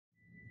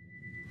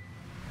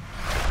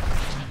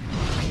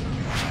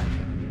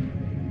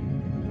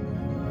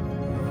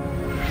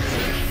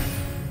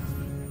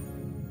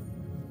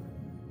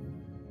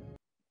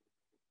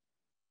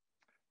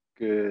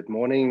Good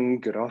morning,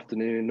 good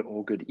afternoon,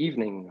 or good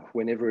evening,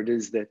 whenever it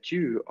is that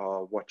you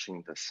are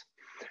watching this.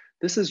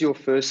 This is your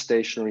first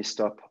stationary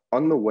stop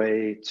on the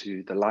way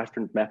to the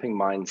Liferent Mapping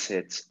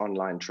Mindsets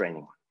online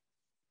training.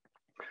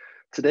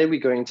 Today,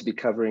 we're going to be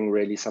covering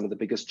really some of the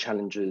biggest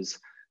challenges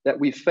that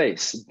we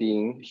face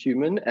being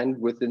human and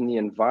within the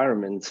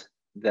environment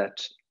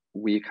that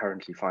we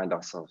currently find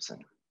ourselves in.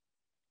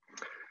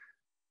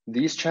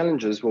 These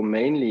challenges will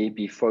mainly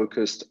be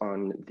focused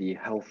on the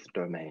health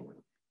domain.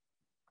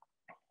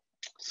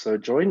 So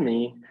join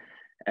me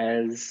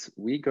as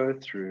we go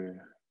through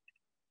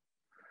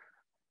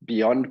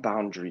Beyond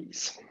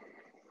Boundaries,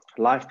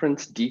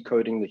 Liferent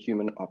Decoding the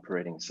Human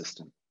Operating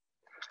System.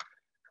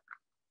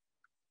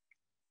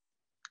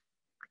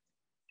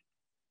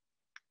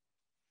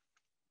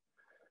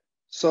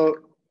 So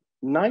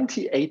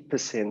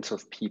 98%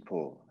 of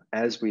people,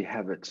 as we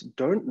have it,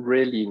 don't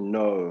really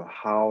know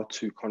how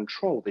to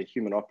control the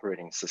human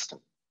operating system.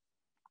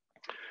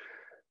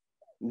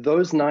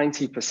 Those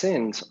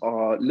 90%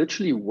 are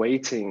literally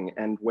waiting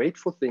and wait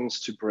for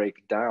things to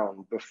break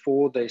down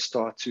before they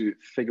start to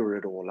figure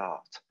it all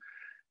out.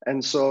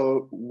 And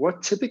so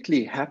what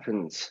typically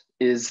happens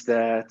is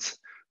that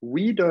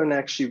we don't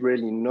actually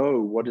really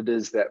know what it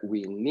is that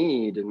we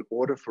need in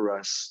order for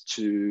us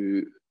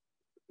to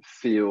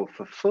feel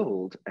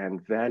fulfilled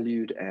and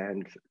valued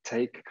and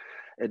take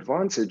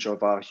advantage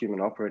of our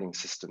human operating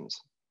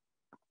systems.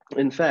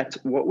 In fact,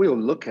 what we'll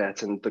look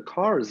at, and the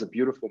car is a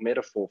beautiful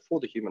metaphor for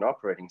the human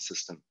operating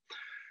system.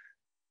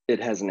 It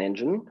has an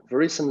engine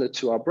very similar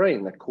to our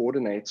brain that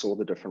coordinates all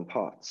the different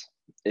parts.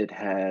 It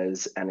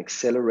has an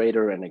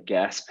accelerator and a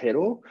gas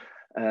pedal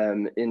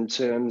in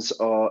terms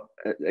of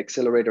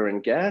accelerator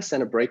and gas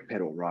and a brake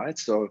pedal, right?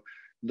 So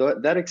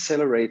that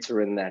accelerator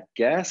and that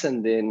gas,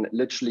 and then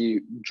literally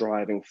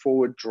driving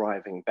forward,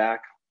 driving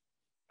back.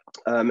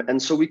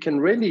 And so we can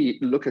really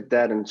look at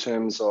that in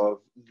terms of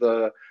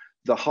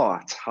the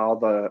heart,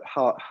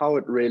 how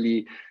it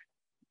really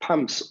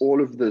pumps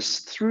all of this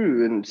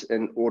through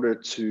in order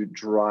to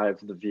drive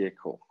the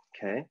vehicle,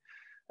 okay?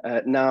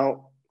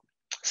 Now,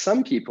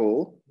 some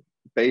people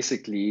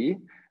basically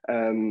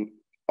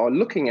are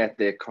looking at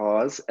their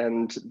cars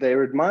and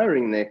they're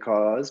admiring their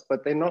cars,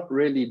 but they're not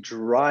really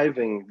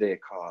driving their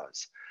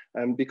cars.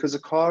 Because a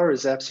car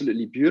is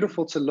absolutely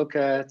beautiful to look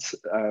at,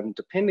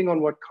 depending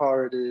on what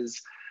car it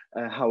is.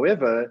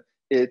 However,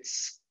 it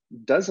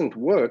doesn't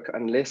work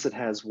unless it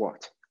has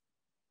what?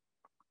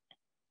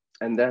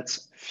 And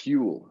that's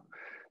fuel.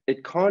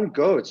 It can't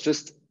go, it's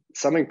just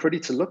something pretty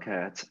to look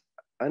at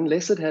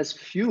unless it has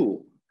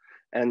fuel.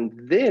 And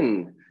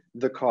then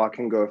the car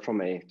can go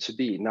from A to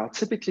B. Now,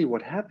 typically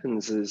what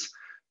happens is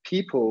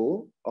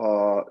people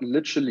are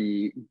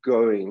literally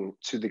going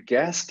to the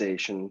gas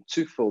station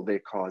to fill their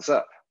cars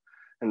up.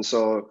 And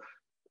so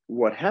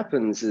what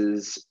happens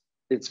is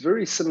it's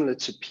very similar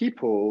to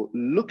people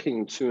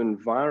looking to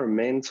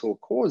environmental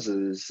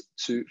causes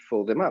to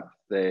fill them up.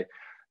 They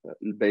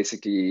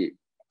basically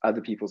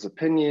other people's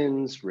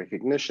opinions,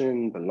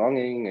 recognition,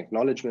 belonging,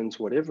 acknowledgement,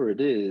 whatever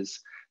it is,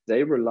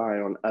 they rely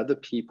on other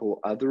people,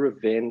 other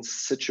events,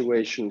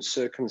 situations,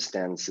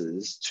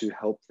 circumstances to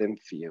help them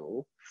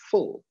feel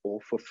full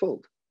or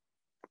fulfilled.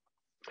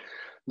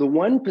 The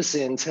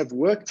 1% have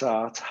worked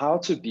out how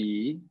to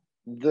be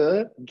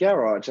the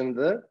garage and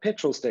the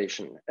petrol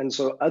station. And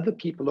so other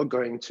people are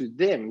going to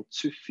them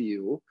to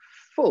feel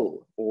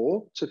full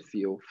or to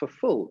feel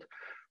fulfilled,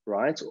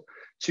 right?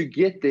 To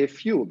get their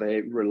fuel,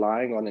 they're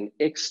relying on an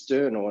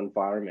external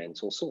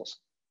environmental source.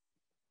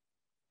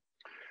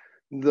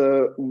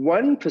 The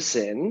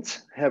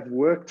 1% have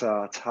worked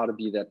out how to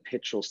be that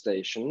petrol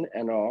station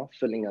and are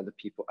filling other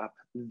people up.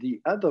 The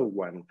other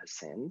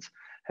 1%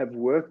 have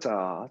worked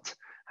out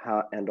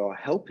how and are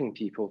helping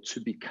people to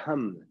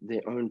become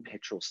their own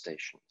petrol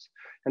stations.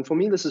 And for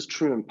me, this is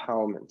true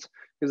empowerment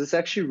because it's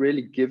actually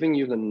really giving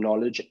you the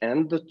knowledge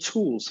and the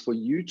tools for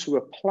you to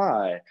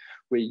apply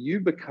where you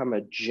become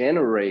a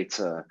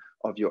generator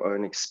of your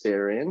own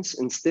experience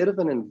instead of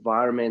an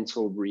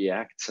environmental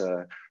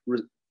reactor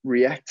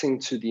reacting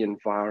to the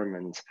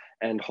environment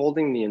and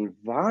holding the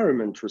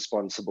environment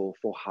responsible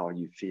for how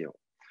you feel.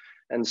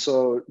 And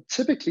so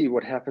typically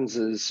what happens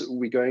is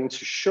we're going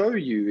to show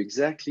you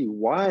exactly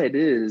why it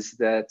is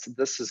that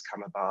this has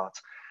come about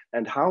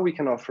and how we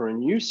can offer a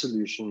new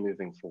solution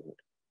moving forward.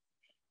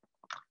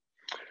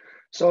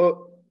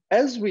 So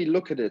as we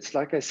look at it,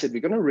 like I said,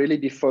 we're going to really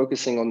be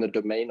focusing on the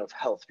domain of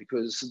health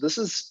because this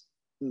is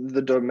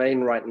the domain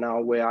right now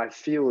where I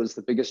feel is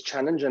the biggest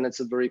challenge, and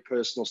it's a very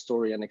personal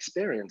story and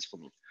experience for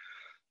me.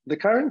 The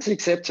currently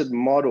accepted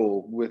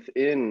model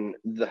within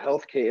the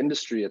healthcare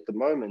industry at the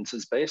moment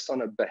is based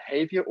on a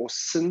behavior or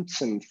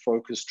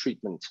symptom-focused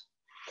treatment.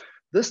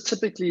 This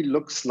typically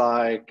looks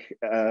like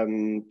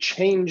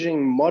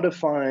changing,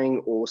 modifying,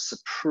 or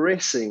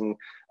suppressing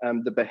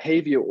the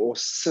behavior or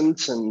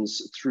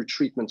symptoms through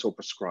treatment or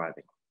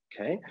prescribing,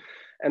 okay?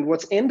 And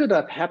what's ended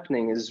up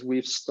happening is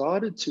we've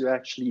started to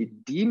actually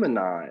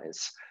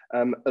demonize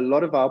a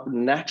lot of our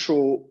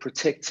natural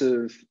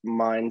protective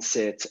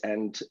mindset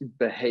and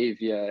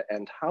behavior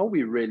and how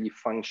we really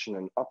function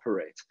and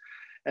operate.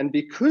 And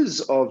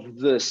because of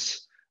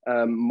this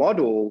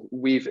model,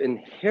 we've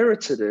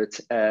inherited it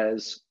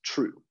as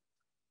true.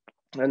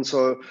 And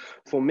so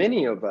for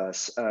many of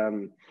us,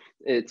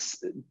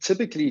 it's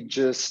typically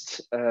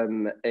just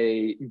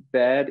a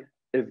bad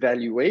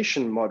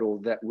evaluation model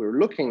that we're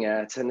looking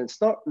at, and it's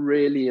not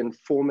really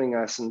informing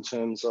us in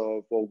terms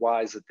of, well,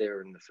 why is it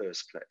there in the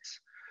first place?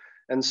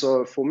 And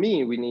so for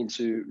me, we need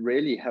to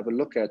really have a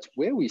look at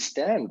where we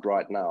stand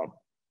right now.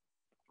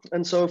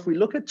 And so if we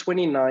look at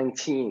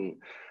 2019,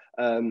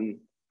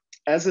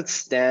 as it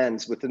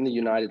stands within the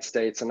United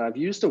States, and I've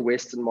used a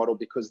Western model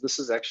because this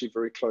is actually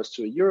very close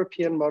to a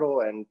European model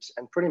and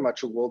pretty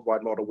much a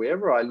worldwide model.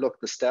 Wherever I look,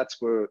 the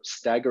stats were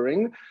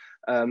staggering,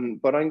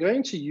 but I'm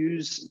going to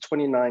use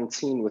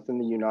 2019 within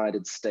the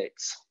United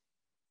States.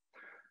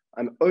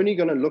 I'm only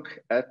going to look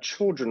at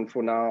children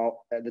for now,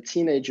 the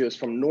teenagers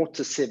from 0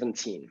 to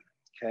 17.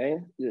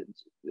 Okay,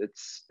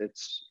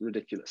 it's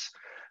ridiculous.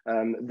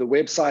 The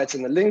website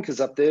and the link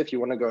is up there if you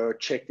want to go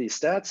check these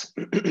stats.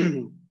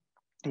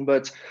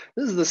 But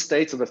this is the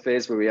state of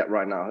affairs where we're at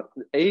right now.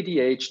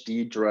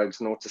 ADHD drugs,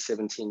 0 to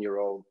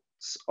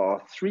 17-year-olds,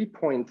 are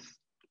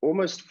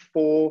almost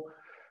 4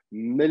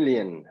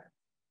 million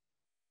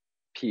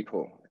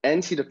people.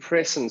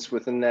 Antidepressants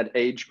within that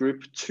age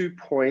group,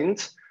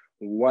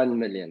 2.1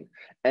 million.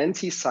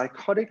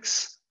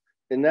 Antipsychotics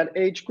in that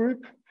age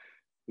group,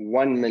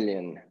 1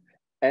 million.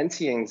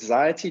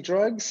 Anti-anxiety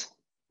drugs,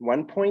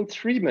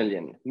 1.3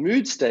 million.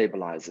 Mood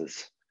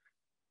stabilizers,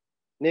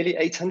 nearly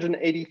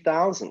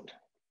 880,000.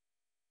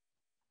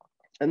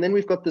 And then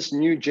we've got this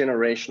new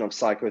generation of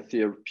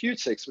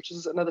psychotherapeutics, which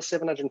is another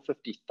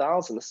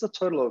 750,000. This is a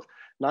total of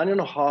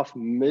 9.5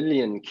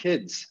 million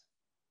kids.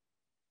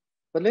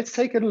 But let's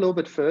take it a little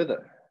bit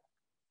further.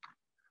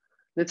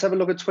 Let's have a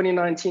look at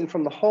 2019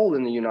 from the whole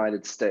in the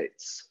United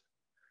States.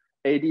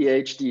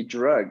 ADHD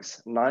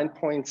drugs,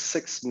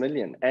 9.6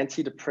 million.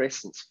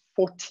 Antidepressants,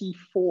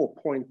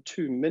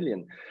 44.2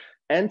 million.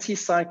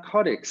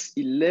 Antipsychotics,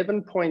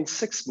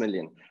 11.6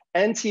 million.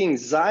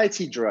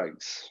 Anti-anxiety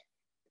drugs,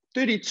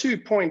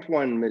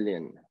 32.1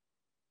 million.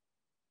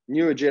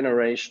 Newer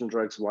generation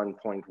drugs,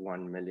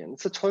 1.1 million.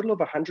 It's a total of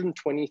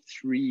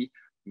 123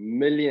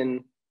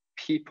 million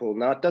people.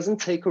 Now, it doesn't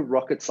take a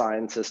rocket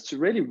scientist to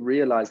really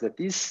realize that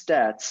these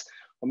stats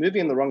are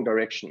moving in the wrong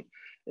direction.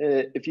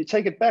 If you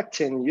take it back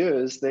 10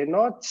 years,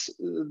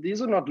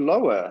 these are not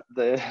lower.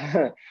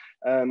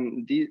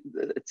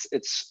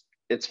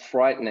 It's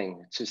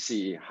frightening to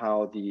see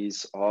how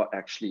these are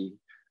actually,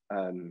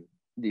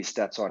 these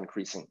stats are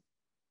increasing.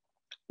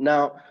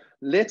 Now,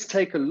 let's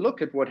take a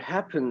look at what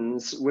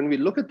happens when we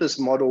look at this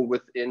model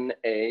within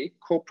a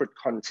corporate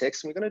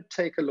context. We're going to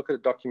take a look at a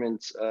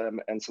document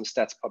and some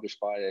stats published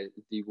by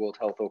the World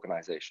Health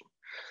Organization.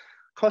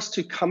 Cost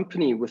to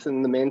company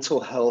within the mental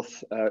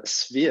health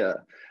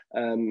sphere,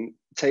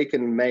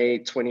 taken May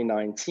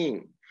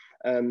 2019.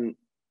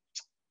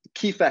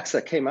 Key facts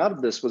that came out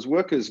of this was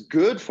work is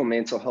good for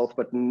mental health,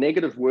 but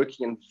negative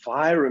working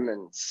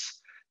environments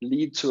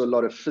lead to a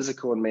lot of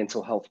physical and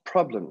mental health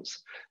problems.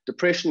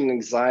 Depression and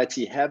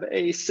anxiety have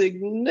a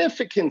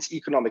significant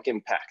economic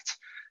impact.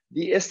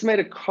 The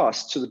estimated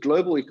cost to the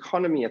global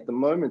economy at the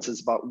moment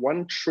is about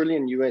 $1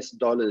 trillion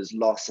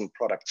loss in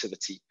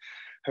productivity.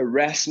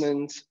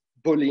 Harassment,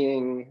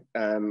 bullying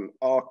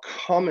are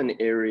common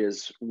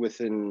areas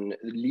within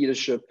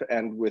leadership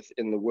and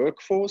within the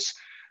workforce,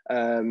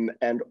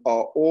 and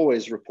are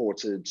always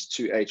reported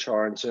to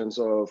HR in terms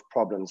of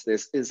problems. There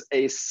is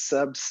a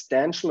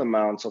substantial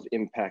amount of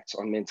impact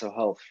on mental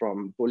health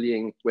from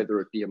bullying, whether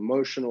it be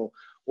emotional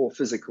or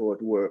physical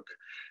at work,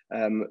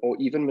 or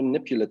even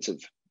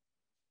manipulative.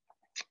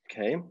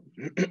 Okay.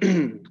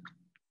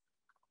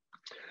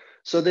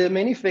 So there are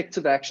many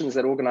effective actions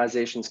that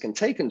organizations can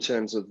take in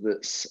terms of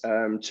this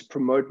to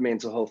promote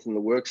mental health in the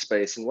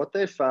workspace. And what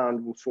they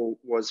found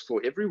was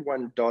for every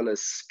 $1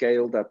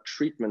 scaled up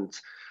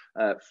treatment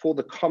for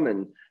the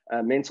common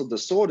mental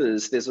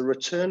disorders, there's a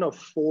return of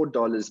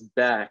 $4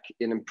 back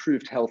in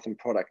improved health and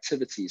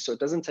productivity. So it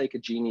doesn't take a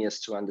genius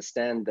to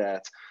understand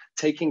that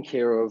taking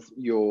care of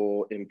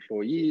your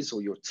employees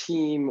or your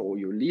team or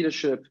your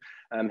leadership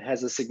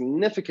has a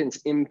significant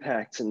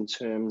impact in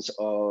terms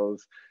of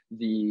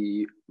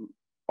the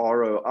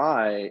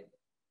ROI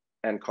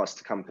and cost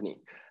to company.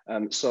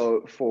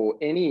 So for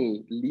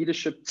any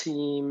leadership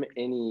team,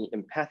 any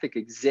empathic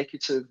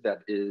executive that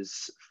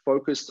is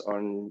focused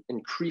on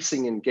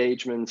increasing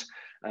engagement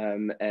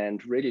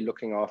and really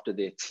looking after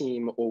their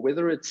team, or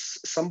whether it's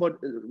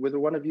whether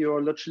one of you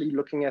are literally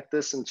looking at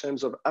this in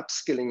terms of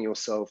upskilling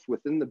yourself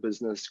within the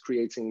business,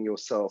 creating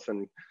yourself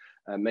and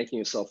making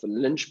yourself a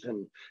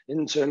linchpin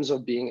in terms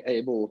of being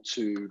able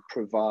to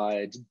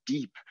provide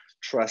deep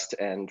trust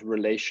and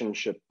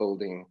relationship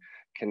building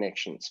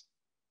connections.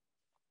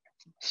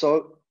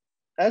 So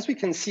as we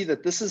can see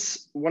that this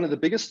is one of the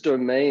biggest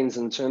domains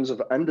in terms of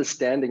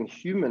understanding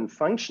human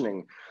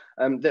functioning,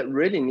 that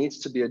really needs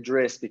to be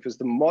addressed, because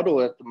the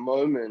model at the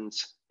moment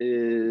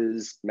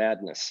is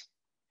madness.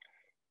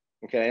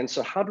 Okay, and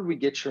so how do we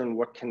get here and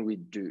what can we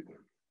do?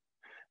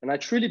 And I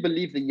truly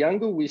believe the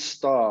younger we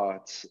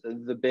start,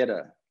 the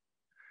better.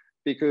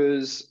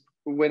 Because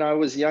when I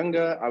was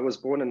younger, I was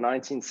born in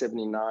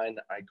 1979.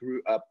 I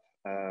grew up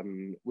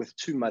with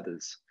two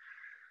mothers.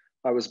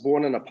 I was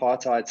born in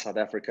apartheid South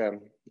Africa,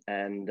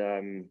 and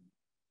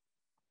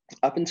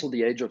up until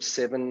the age of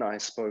 7, I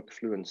spoke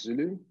fluent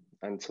Zulu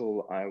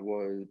until I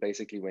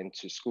basically went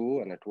to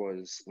school and it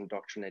was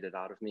indoctrinated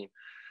out of me.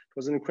 It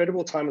was an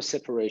incredible time of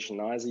separation.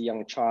 Now, as a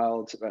young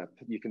child,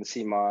 you can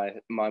see my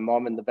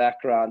mom in the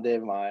background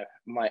there,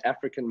 my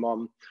African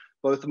mom.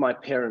 Both of my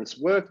parents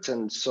worked,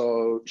 and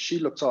so she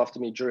looked after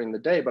me during the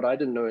day, but I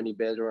didn't know any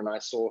better, and I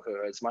saw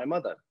her as my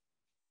mother.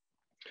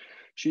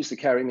 She used to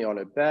carry me on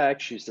her back.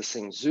 She used to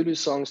sing Zulu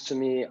songs to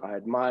me. I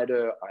admired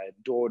her. I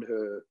adored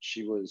her.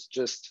 She was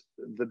just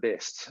the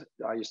best.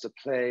 I used to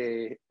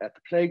play at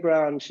the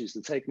playground. She used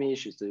to take me.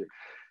 She used to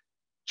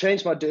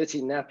change my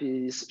dirty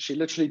nappies. She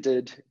literally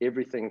did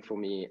everything for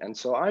me. And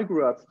so I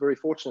grew up very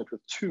fortunate with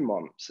two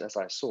moms, as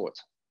I saw it.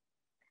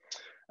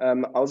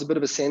 I was a bit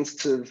of a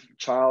sensitive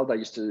child. I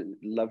used to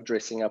love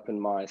dressing up in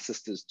my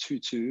sister's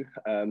tutu.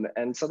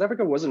 And South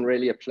Africa wasn't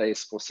really a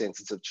place for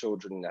sensitive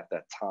children at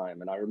that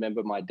time. And I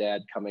remember my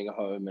dad coming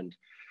home and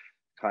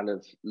kind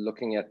of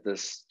looking at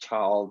this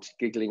child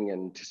giggling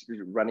and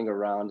running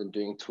around and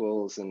doing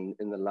twirls in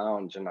the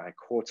lounge. And I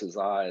caught his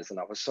eyes and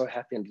I was so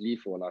happy and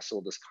gleeful. And I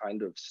saw this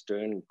kind of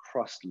stern,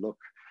 crossed look.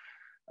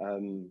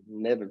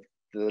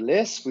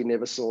 Nevertheless, we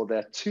never saw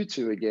that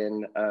tutu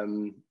again.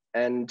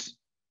 And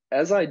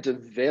as I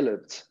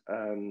developed,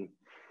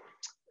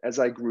 as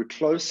I grew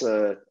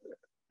closer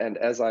and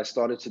as I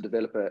started to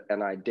develop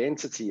an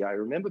identity, I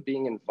remember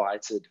being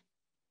invited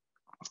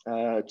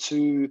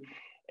to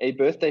a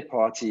birthday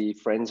party,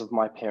 friends of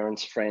my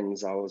parents'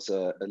 friends. I was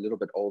a little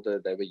bit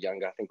older, they were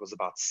younger, I think it was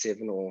about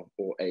 7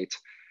 or 8.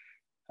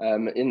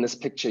 In this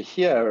picture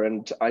here,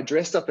 and I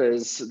dressed up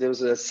as, there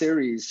was a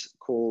series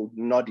called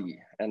Noddy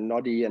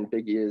and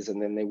Big Ears,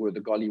 and then there were the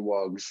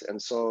Gollywogs.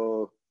 And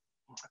so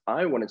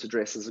I wanted to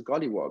dress as a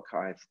gollywog.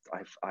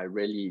 I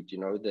really,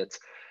 that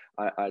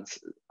I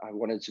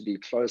wanted to be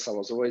close. I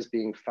was always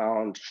being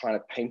found trying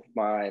to paint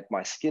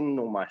my skin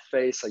or my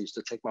face. I used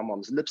to take my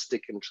mom's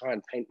lipstick and try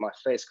and paint my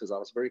face because I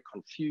was very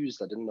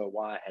confused. I didn't know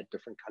why I had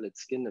different colored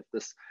skin, if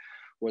this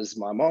was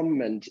my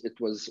mom, and it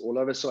was all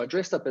over. So I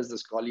dressed up as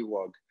this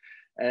gollywog.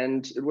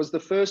 And it was the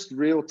first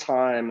real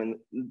time,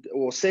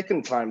 or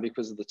second time,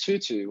 because of the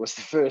tutu was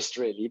the first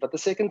really, but the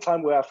second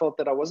time where I felt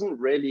that I wasn't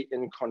really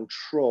in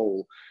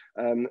control.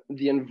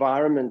 The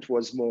environment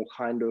was more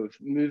kind of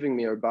moving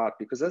me about,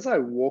 because as I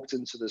walked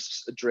into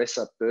this dress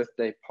up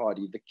birthday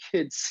party, the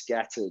kids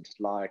scattered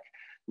like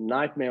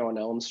Nightmare on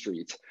Elm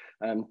Street,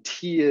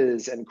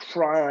 tears and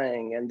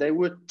crying, and they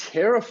were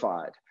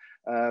terrified.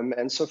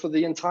 And so for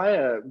the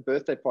entire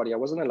birthday party, I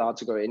wasn't allowed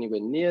to go anywhere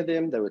near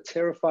them. They were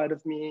terrified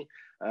of me.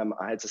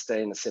 I had to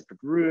stay in a separate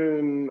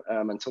room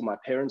until my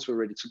parents were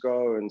ready to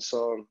go. And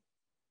so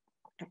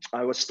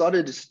I was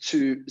started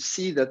to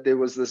see that there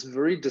was this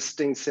very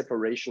distinct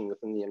separation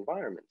within the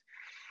environment.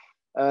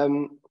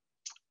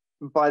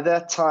 By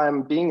that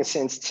time, being a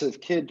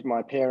sensitive kid,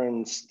 my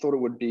parents thought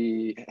it would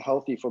be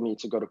healthy for me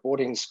to go to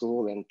boarding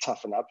school and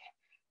toughen up.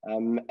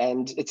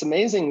 And it's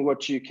amazing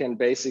what you can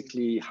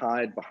basically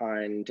hide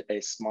behind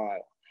a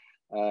smile.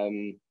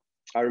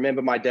 I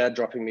remember my dad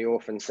dropping me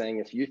off and saying,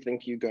 if you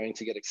think you're going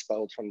to get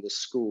expelled from the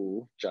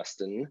school,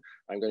 Justin,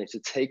 I'm going to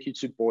take you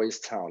to Boys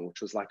Town,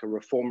 which was like a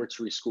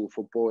reformatory school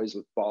for boys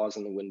with bars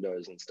in the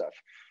windows and stuff.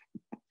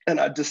 And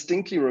I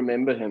distinctly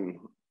remember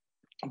him,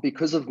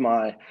 because of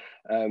my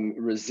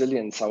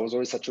resilience. I was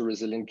always such a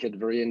resilient kid,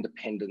 very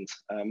independent.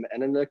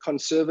 And in a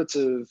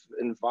conservative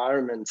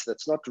environment,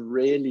 that's not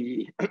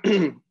really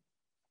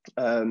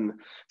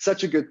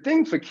such a good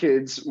thing for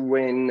kids,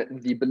 when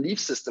the belief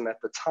system at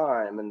the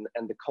time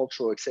and the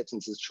cultural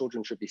acceptance is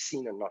children should be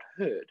seen and not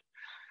heard.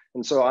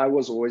 And so I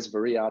was always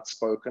very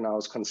outspoken. I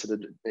was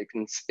considered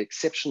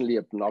exceptionally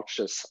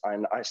obnoxious.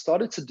 And I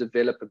started to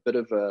develop a bit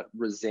of a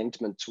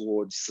resentment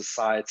towards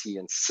society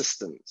and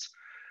systems.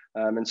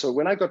 And so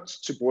when I got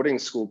to boarding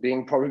school,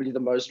 being probably the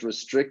most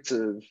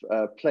restrictive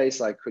place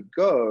I could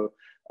go,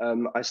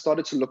 I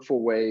started to look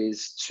for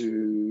ways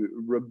to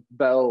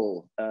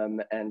rebel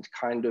and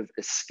kind of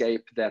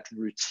escape that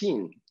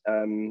routine.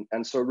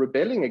 And so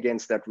rebelling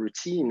against that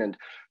routine and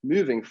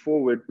moving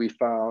forward, we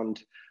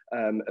found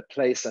a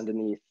place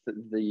underneath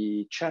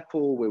the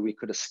chapel where we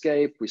could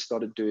escape. We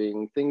started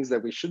doing things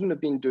that we shouldn't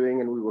have been doing,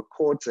 and we were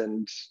caught,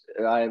 and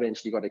I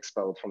eventually got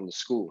expelled from the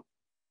school.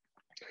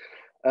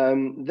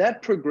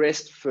 That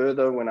progressed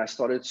further when I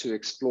started to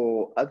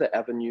explore other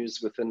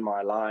avenues within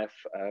my life,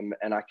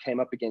 and I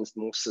came up against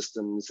more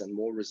systems and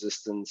more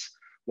resistance.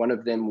 One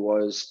of them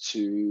was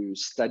to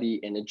study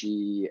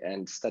energy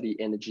and study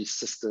energy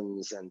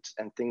systems and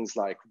things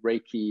like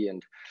Reiki.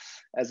 And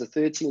as a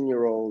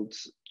 13-year-old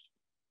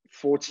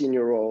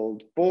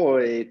 14-year-old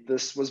boy,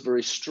 this was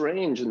very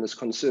strange in this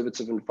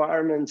conservative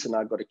environment, and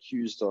I got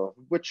accused of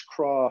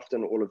witchcraft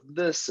and all of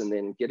this, and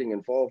then getting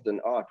involved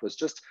in art was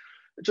just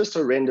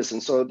horrendous.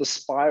 And so the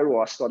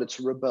spiral, I started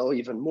to rebel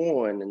even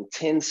more and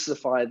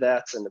intensify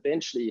that, and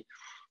eventually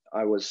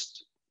I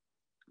was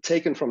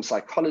taken from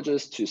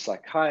psychologist to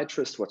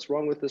psychiatrist, what's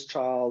wrong with this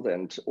child,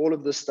 and all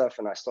of this stuff.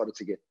 And I started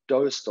to get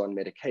dosed on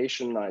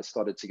medication. I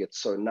started to get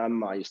so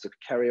numb. I used to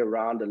carry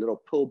around a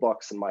little pill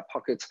box in my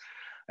pocket.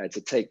 I had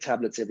to take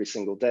tablets every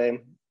single day.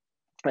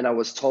 And I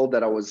was told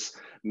that I was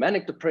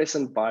manic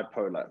depressant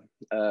bipolar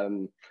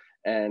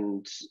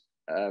and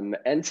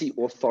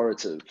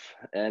anti-authoritative.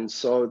 And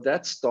so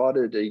that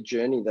started a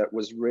journey that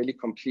was really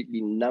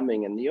completely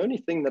numbing. And the only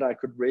thing that I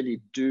could really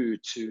do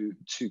to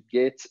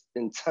get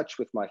in touch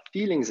with my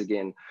feelings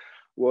again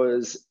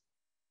was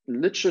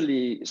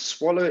literally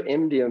swallow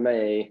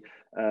MDMA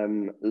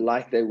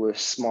like they were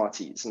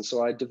Smarties. And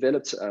so I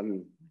developed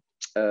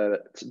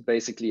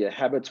basically a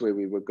habit where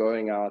we were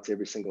going out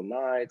every single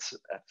night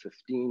at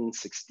 15,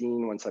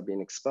 16, once I'd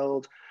been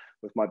expelled,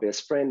 with my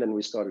best friend, and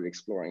we started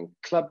exploring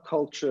club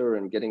culture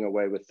and getting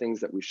away with things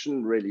that we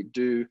shouldn't really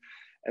do.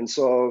 And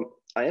so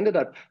I ended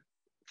up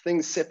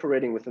things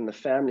separating within the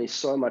family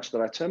so much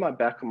that I turned my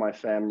back on my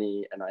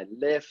family and I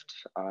left.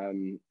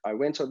 I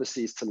went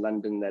overseas to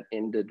London. That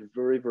ended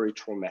very, very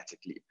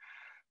traumatically.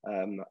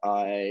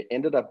 I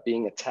ended up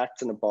being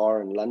attacked in a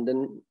bar in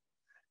London,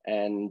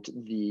 and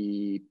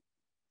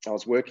I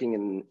was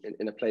working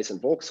in a place in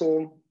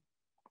Vauxhall,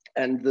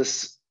 and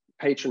this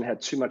patron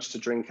had too much to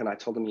drink, and I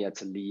told him he had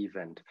to leave,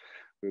 and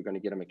we were going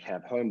to get him a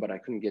cab home, but I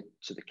couldn't get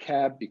to the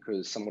cab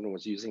because someone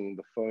was using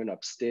the phone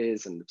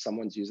upstairs, and if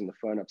someone's using the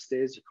phone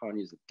upstairs, you can't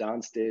use it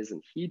downstairs,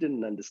 and he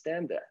didn't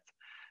understand that.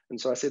 And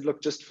so I said,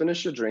 look, just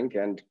finish your drink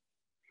and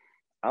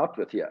out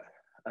with you.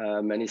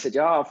 And he said,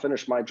 yeah, I'll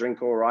finish my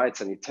drink all right.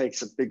 And he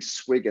takes a big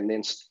swig and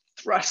then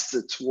thrusts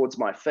it towards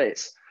my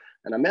face.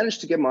 And I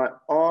managed to get my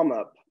arm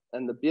up,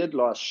 and the beer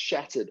glass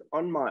shattered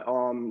on my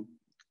arm,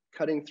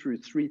 cutting through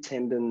 3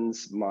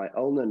 tendons, my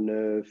ulnar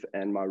nerve,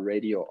 and my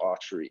radial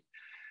artery.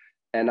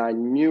 And I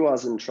knew I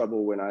was in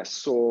trouble when I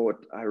saw it.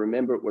 I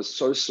remember it was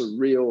so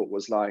surreal. It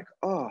was like,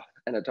 oh,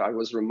 and I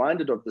was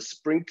reminded of the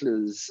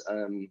sprinklers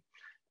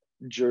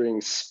during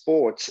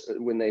sport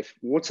when they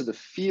water the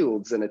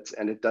fields, and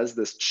it does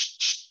this.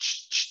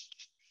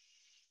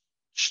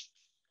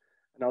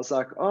 And I was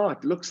like, oh,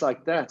 it looks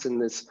like that.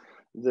 And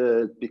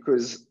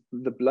because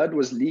the blood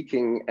was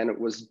leaking and it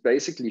was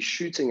basically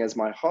shooting as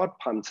my heart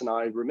pumped. And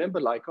I remember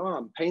like, oh,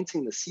 I'm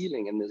painting the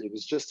ceiling. And it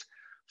was just,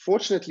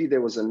 fortunately, there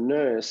was a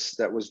nurse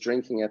that was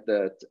drinking at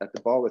the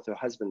bar with her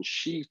husband.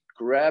 She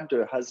grabbed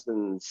her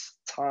husband's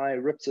tie,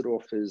 ripped it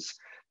off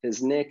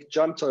his neck,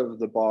 jumped over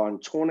the bar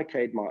and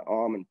tourniqueted my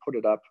arm and put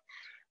it up.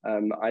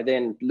 I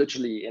then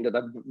literally ended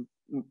up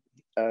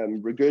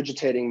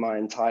regurgitating my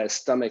entire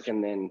stomach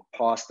and then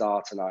passed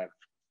out. And I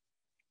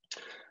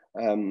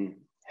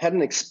had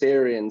an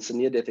experience, a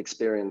near-death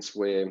experience,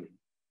 where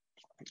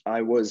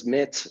I was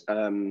met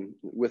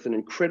with an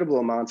incredible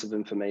amount of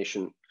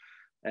information.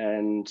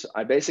 And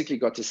I basically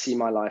got to see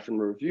my life in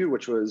review,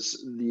 which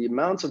was the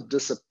amount of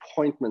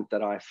disappointment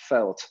that I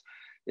felt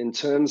in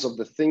terms of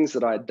the things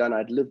that I'd done.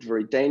 I'd lived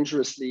very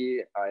dangerously,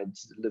 I'd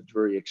lived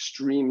very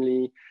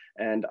extremely,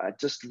 and I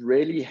just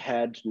really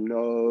had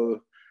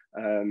no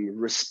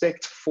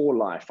respect for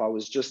life. I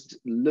was just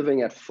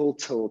living at full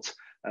tilt.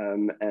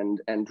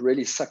 And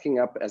really sucking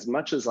up as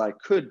much as I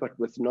could, but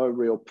with no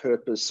real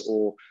purpose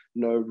or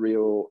no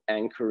real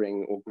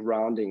anchoring or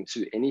grounding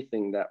to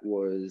anything that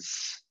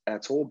was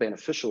at all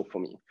beneficial for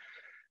me.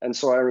 And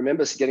so I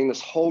remember getting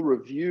this whole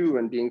review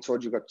and being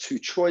told, you've got 2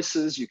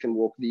 choices. You can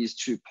walk these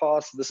 2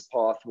 paths. This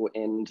path will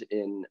end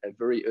in a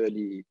very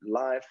early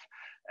life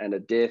and a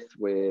death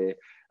where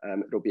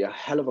it'll be a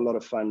hell of a lot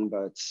of fun,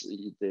 but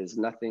there's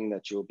nothing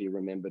that you'll be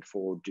remembered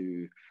for or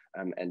do.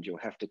 And you'll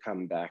have to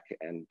come back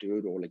and do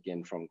it all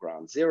again from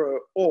ground zero.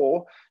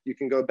 Or you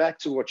can go back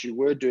to what you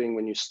were doing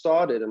when you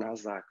started. And I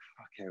was like,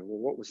 okay, well,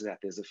 what was that?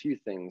 There's a few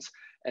things.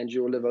 And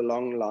you'll live a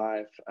long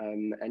life,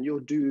 and you'll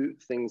do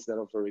things that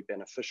are very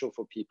beneficial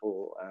for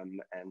people,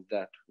 and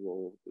that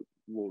will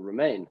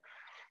remain.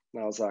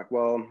 And I was like,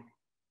 well,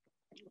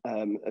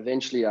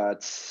 eventually I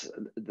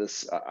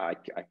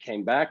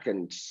came back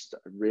and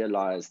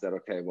realized that,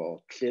 okay,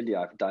 well, clearly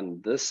I've done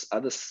this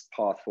other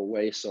path for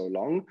way so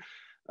long.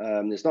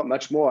 There's not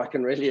much more I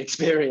can really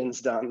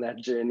experience down that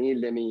journey.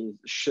 Let me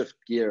shift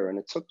gear. And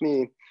it took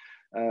me,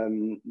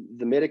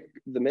 the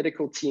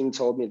medical team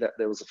told me that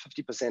there was a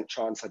 50%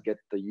 chance I'd get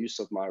the use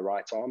of my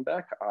right arm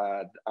back.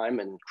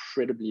 I'm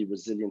incredibly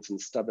resilient and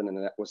stubborn,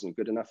 and that wasn't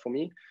good enough for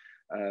me.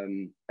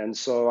 And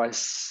so I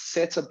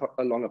set up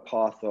along a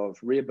path of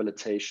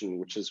rehabilitation,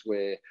 which is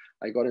where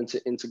I got into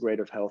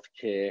integrative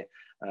healthcare,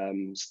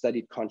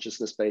 studied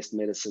consciousness-based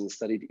medicine,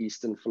 studied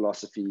Eastern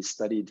philosophy,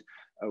 studied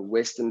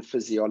Western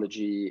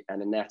physiology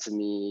and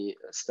anatomy,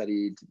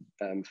 studied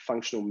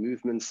functional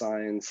movement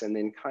science, and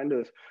then kind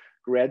of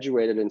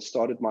graduated and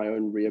started my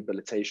own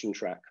rehabilitation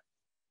track.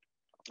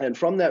 And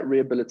from that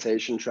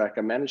rehabilitation track,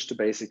 I managed to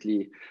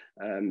basically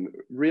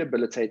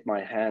rehabilitate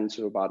my hand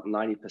to about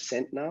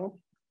 90% now.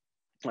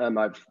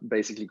 I've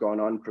basically gone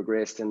on,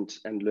 progressed, and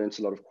learned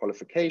a lot of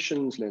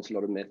qualifications, learned a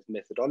lot of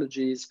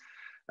methodologies,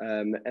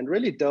 and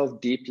really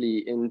delved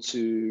deeply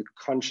into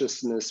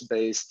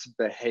consciousness-based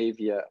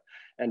behavior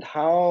and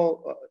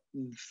how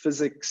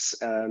physics,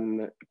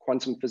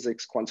 quantum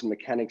physics, quantum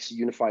mechanics,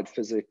 unified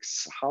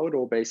physics, how it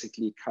all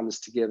basically comes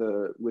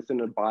together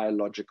within a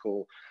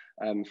biological,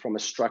 from a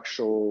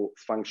structural,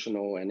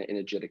 functional, and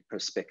energetic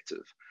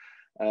perspective.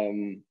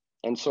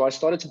 And so I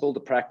started to build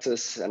a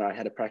practice, and I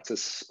had a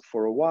practice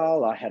for a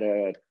while. I had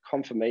a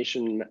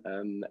confirmation,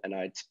 and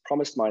I'd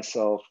promised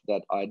myself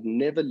that I'd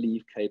never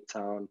leave Cape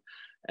Town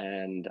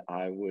and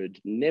I would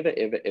never,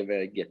 ever,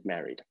 ever get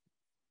married.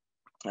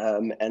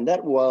 And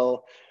that,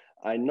 well,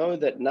 I know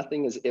that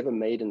nothing is ever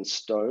made in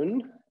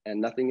stone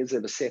and nothing is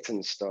ever set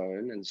in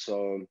stone. And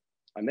so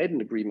I made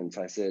an agreement.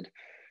 I said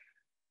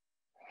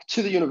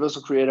to the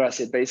Universal Creator, I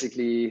said,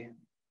 basically,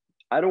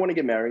 I don't want to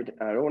get married.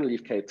 I don't want to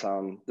leave Cape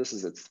Town. This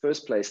is the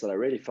first place that I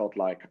really felt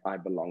like I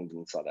belonged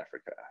in South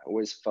Africa. I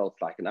always felt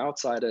like an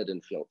outsider. I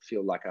didn't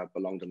feel like I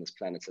belonged on this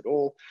planet at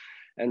all.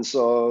 And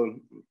so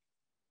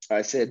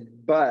I said,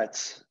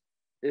 but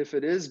if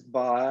it is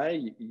by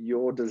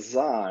your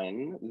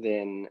design,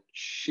 then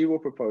she will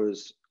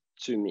propose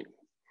to me.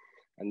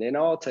 And then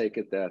I'll take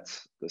it that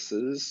this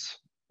is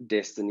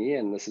destiny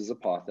and this is a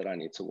path that I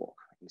need to walk.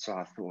 And so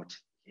I thought,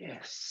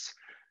 yes,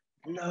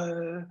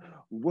 no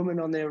woman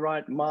on their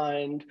right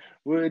mind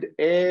would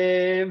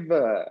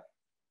ever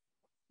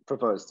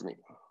propose to me.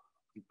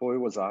 Boy,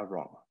 was I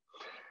wrong.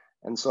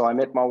 And so I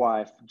met my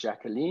wife,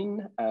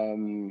 Jacqueline,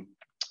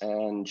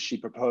 and she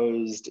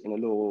proposed in a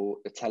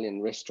little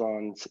Italian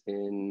restaurant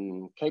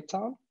in Cape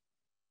Town.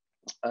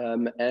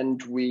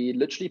 And we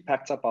literally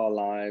packed up our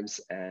lives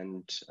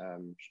and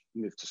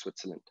moved to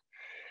Switzerland.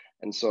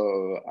 And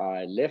so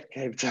I left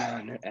Cape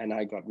Town and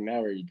I got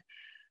married.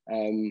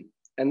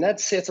 And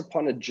that set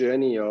upon a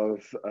journey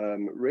of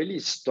really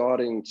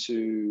starting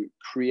to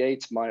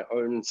create my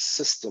own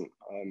system.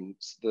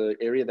 The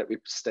area that we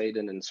stayed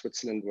in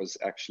Switzerland was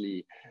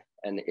actually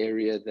an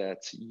area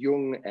that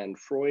Jung and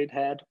Freud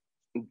had.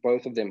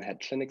 Both of them had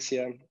clinics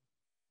here.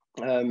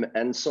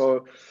 And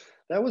so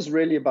that was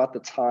really about the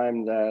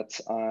time that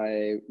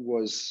I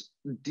was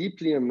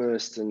deeply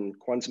immersed in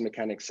quantum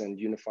mechanics and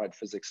unified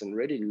physics and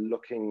really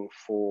looking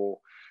for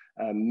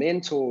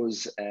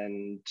mentors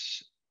and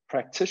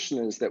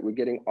practitioners that were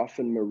getting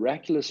often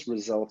miraculous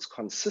results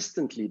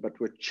consistently, but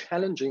were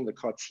challenging the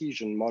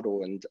Cartesian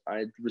model. And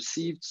I'd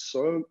received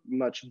so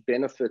much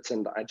benefit,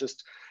 and I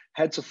just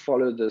had to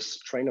follow this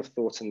train of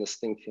thought and this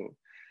thinking.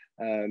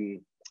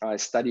 I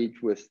studied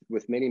with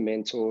many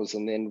mentors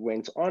and then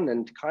went on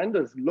and kind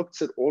of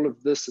looked at all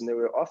of this, and there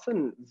were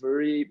often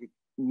very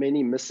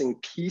many missing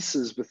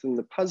pieces within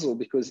the puzzle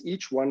because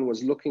each one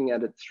was looking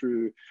at it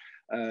through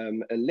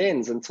a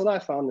lens, until I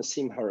found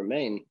Nassim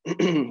Haramein,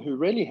 who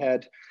really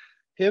had,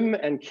 him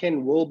and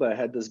Ken Wilber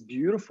had this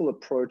beautiful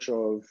approach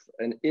of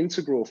an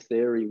integral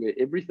theory where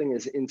everything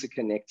is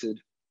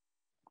interconnected.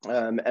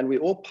 And we're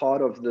all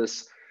part of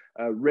this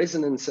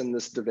resonance and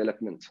this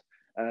development.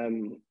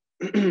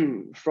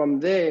 From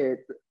there,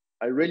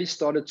 I really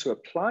started to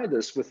apply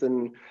this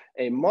within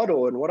a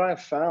model. And what I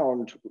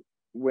found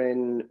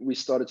when we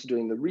started to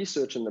doing the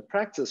research and the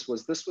practice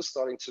was this was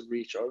starting to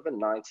reach over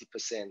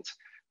 90%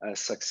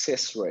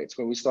 success rates.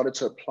 When we started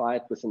to apply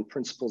it within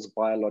principles of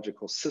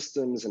biological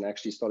systems and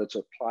actually started to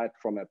apply it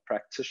from a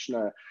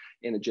practitioner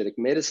energetic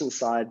medicine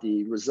side,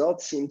 the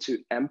results seem to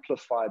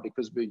amplify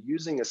because we're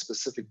using a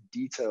specific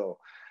detail.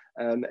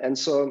 And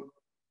so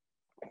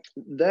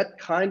that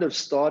kind of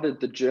started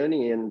the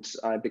journey, and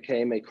I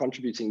became a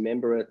contributing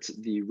member at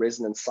the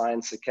Resonance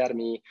Science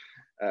Academy,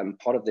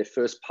 part of their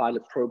first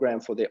pilot program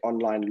for their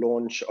online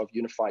launch of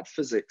unified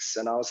physics.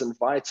 And I was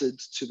invited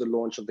to the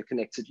launch of the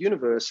Connected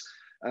Universe,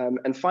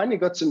 and finally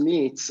got to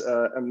meet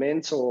a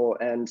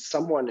mentor and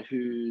someone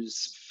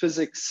whose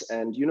physics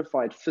and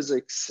unified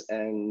physics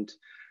and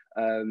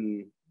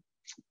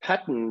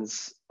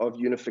patterns of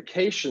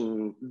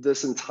unification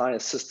this entire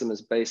system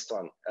is based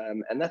on.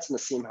 And that's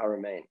Nassim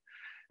Haramein.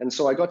 And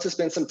so I got to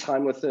spend some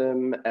time with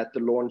him at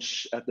the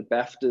launch at the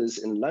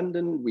BAFTAs in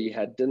London. We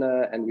had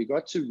dinner and we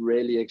got to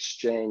really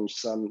exchange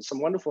some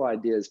wonderful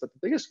ideas. But the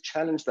biggest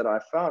challenge that I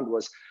found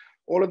was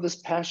all of this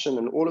passion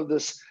and all of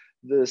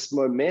this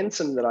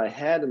momentum that I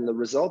had and the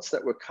results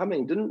that were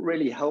coming didn't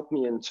really help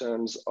me in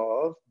terms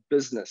of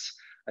business.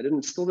 I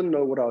still didn't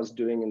know what I was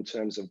doing in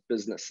terms of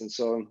business. And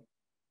so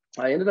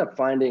I ended up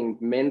finding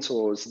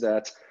mentors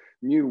that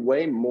knew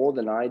way more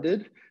than I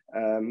did.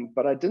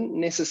 But I didn't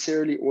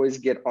necessarily always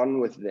get on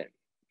with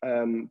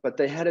them. But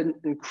they had an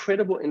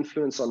incredible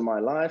influence on my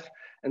life.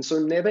 And so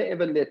never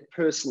ever let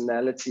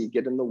personality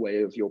get in the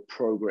way of your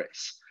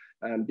progress.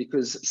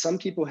 Because some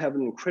people have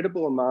an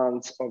incredible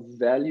amount of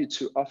value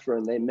to offer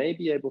and they may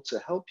be able to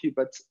help you,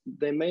 but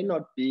they may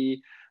not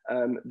be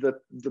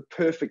the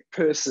perfect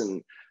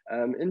person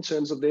in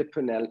terms of their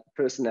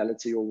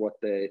personality or what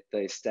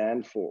they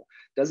stand for.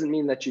 Doesn't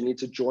mean that you need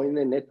to join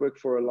their network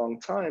for a long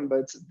time,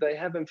 but they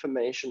have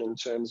information in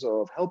terms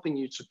of helping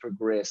you to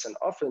progress. And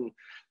often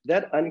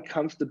that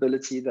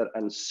uncomfortability, that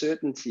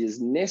uncertainty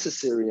is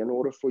necessary in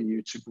order for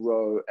you to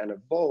grow and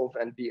evolve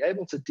and be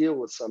able to deal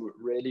with some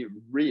really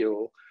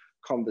real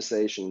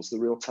conversations, the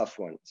real tough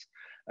ones.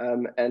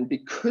 And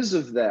because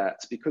of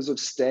that, because of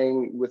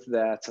staying with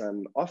that,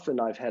 often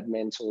I've had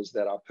mentors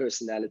that our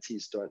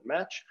personalities don't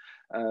match,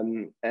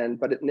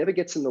 but it never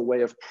gets in the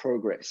way of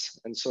progress.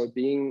 And so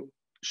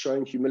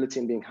showing humility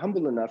and being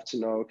humble enough to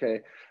know,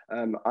 okay,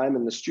 I'm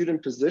in the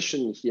student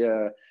position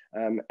here,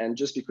 and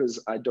just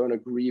because I don't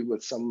agree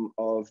with some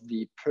of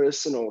the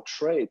personal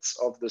traits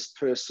of this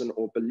person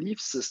or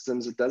belief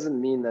systems, it doesn't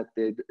mean that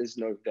there is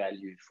no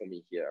value for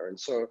me here. And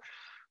so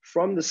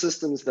from the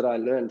systems that I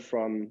learned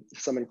from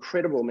some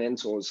incredible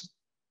mentors,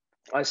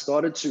 I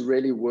started to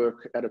really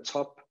work at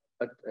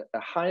a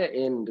higher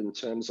end in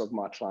terms of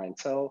my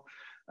clientele,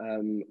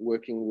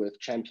 working with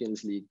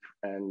Champions League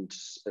and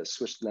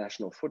Swiss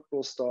national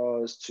football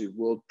stars to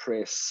world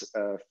press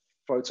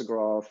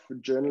photograph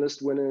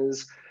journalist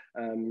winners,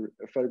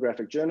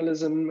 photographic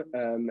journalism,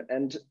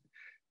 and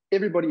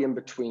everybody in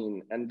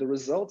between. And the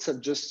results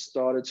have just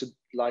started to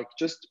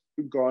just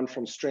gone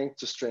from strength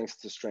to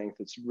strength to strength.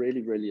 It's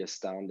really, really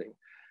astounding.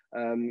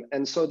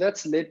 And so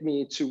that's led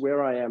me to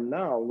where I am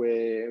now,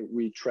 where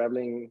we're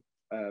traveling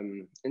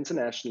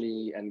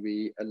internationally and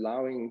we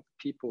allowing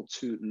people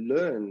to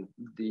learn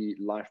the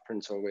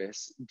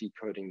HumanOS,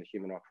 decoding the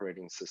human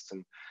operating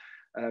system,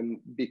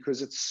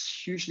 because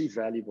it's hugely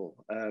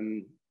valuable.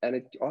 And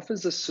it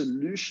offers a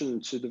solution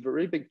to the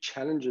very big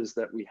challenges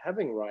that we're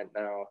having right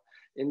now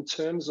in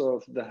terms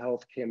of the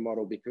healthcare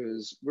model,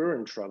 because we're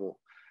in trouble.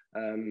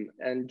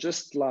 And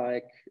just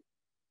like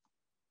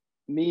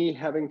me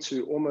having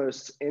to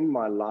almost end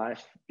my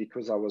life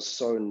because I was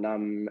so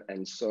numb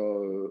and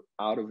so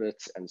out of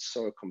it and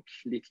so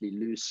completely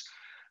loose,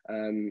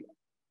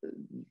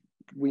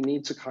 we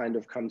need to kind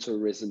of come to a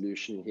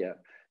resolution here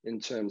in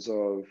terms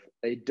of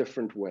a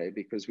different way,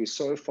 because we're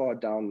so far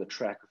down the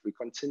track. If we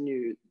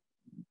continue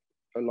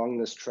along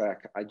this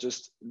track,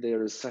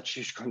 there is such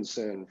huge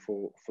concern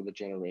for the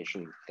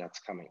generation that's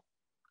coming.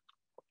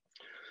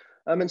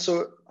 And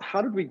so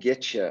how did we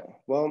get here?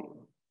 Well,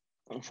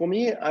 for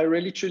me, I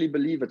really truly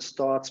believe it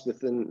starts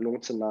within 0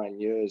 to 9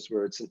 years,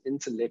 where it's an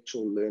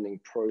intellectual learning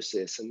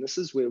process. And this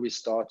is where we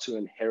start to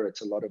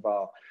inherit a lot of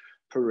our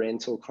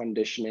parental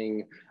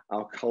conditioning,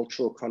 our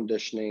cultural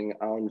conditioning,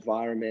 our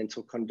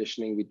environmental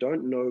conditioning. We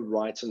don't know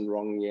right and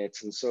wrong yet.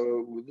 And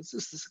so this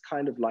is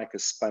kind of like a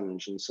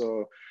sponge. And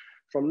so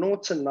from 0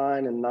 to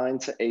 9 and 9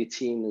 to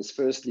 18 is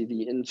firstly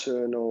the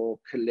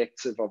internal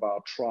collective of our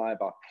tribe,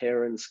 our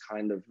parents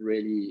kind of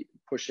really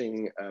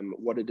pushing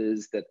what it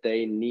is that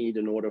they need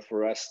in order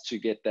for us to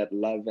get that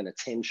love and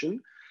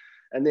attention.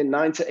 And then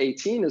 9 to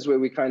 18 is where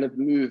we kind of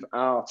move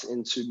out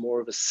into more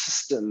of a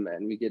system,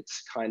 and we get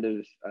kind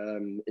of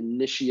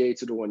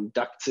initiated or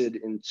inducted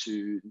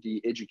into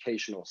the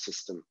educational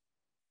system.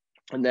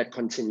 And that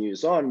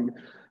continues on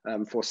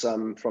for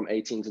some from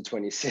 18 to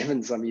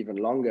 27, some even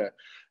longer.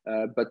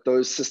 But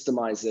those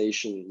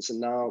systemizations. And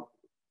now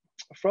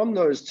from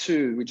those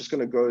two, we're just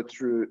going to go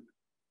through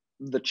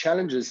the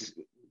challenges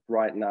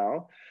right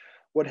now.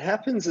 What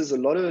happens is a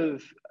lot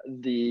of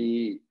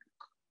the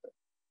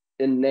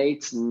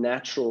innate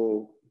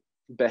natural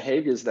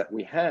behaviors that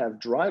we have,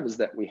 drivers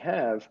that we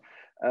have,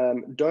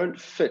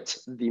 don't fit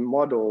the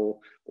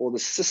model or the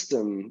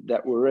system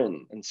that we're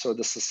in. And so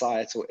the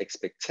societal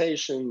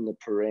expectation, the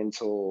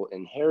parental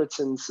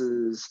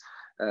inheritances,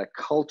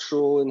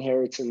 cultural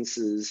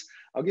inheritances.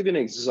 I'll give you an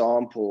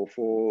example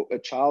for a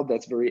child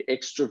that's very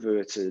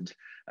extroverted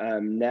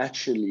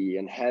naturally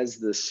and has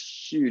this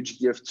huge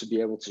gift to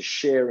be able to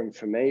share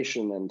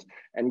information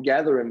and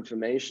gather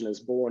information, is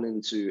born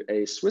into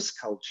a Swiss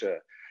culture.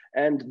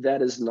 And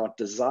that is not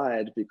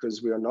desired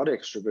because we are not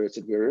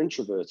extroverted, we're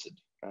introverted.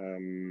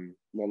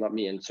 Well, not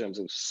me in terms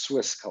of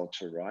Swiss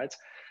culture, right?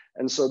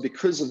 And so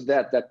because of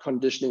that, that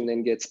conditioning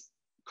then gets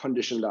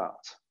conditioned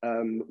out,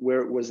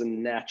 where it was a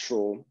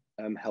natural,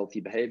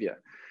 healthy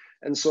behavior.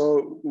 And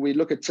so we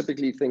look at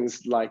typically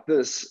things like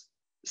this,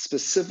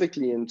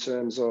 specifically in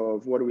terms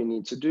of what do we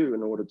need to do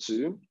in order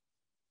to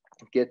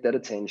get that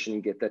attention,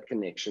 get that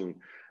connection,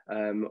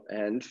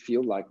 and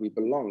feel like we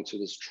belong to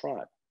this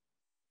tribe.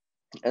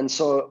 And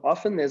so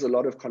often there's a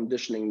lot of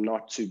conditioning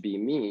not to be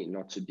me,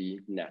 not to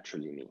be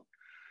naturally me.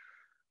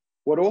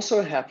 What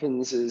also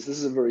happens is this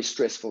is a very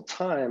stressful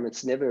time.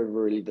 It's never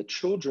really the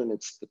children,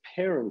 it's the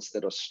parents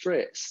that are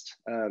stressed.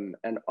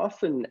 And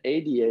often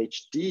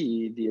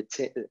ADHD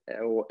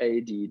or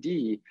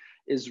ADD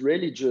is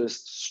really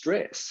just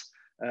stress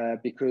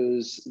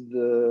because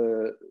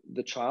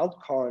the child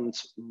can't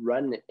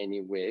run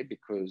anywhere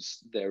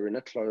because they're in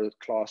a closed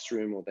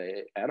classroom or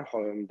they're at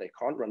home. They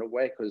can't run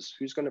away because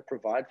who's going to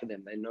provide for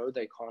them? They know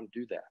they can't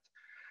do that.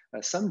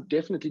 Some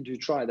definitely do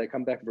try. They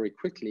come back very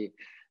quickly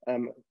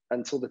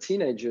until the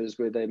teenagers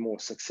where they're more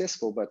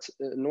successful, but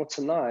 0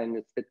 to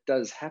 9, it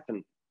does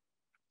happen.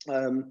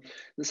 The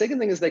second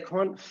thing is they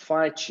can't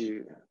fight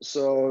you.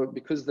 So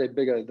because they're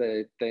bigger,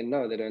 they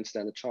know they don't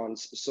stand a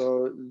chance.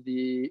 So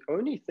the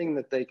only thing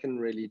that they can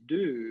really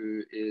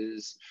do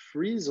is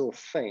freeze or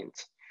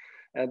faint.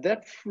 And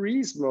that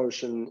freeze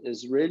motion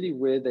is really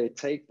where they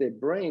take their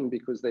brain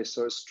because they're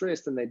so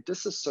stressed and they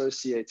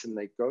disassociate and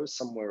they go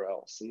somewhere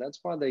else. And that's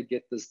why they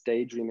get this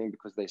daydreaming,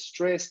 because they're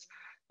stressed.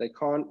 They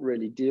can't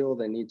really deal.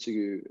 They need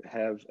to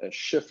have a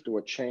shift or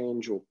a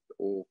change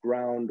or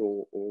ground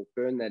or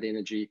burn that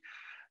energy.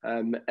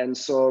 And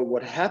so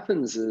what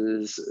happens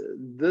is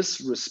this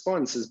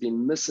response has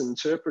been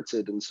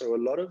misinterpreted. And so a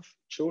lot of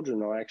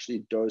children are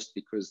actually dosed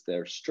because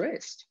they're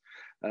stressed.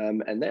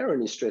 And they're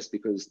only stressed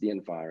because the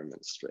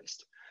environment's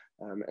stressed.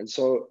 And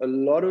so a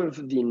lot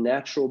of the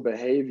natural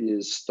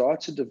behaviors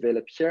start to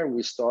develop here, and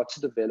we start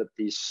to develop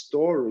these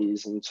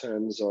stories in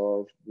terms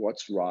of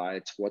what's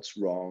right, what's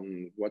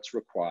wrong, what's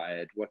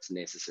required, what's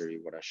necessary,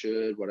 what I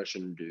should, what I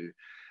shouldn't do.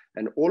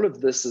 And all of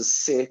this is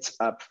set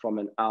up from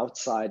an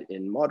outside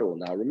in model.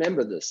 Now,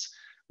 remember this,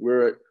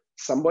 where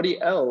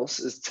somebody else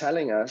is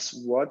telling us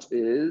what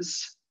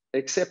is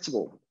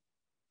acceptable.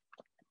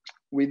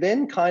 We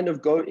then kind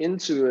of go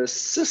into a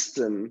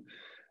system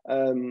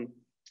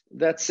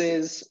that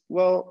says,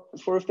 well,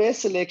 for a fair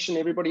selection,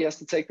 everybody has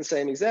to take the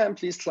same exam,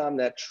 please climb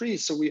that tree.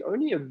 So we're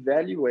only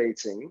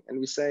evaluating, and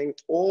we're saying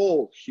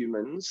all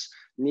humans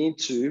need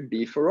to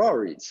be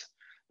Ferraris.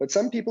 But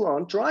some people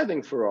aren't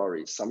driving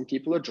Ferraris. Some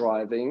people are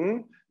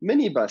driving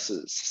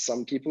minibuses.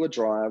 Some people are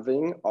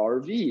driving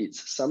RVs.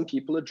 Some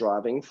people are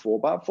driving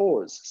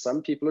 4x4s.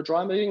 Some people are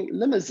driving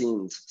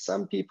limousines.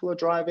 Some people are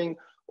driving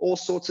all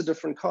sorts of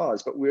different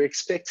cars, but we're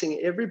expecting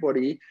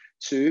everybody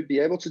to be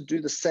able to do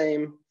the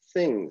same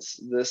things.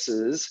 This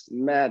is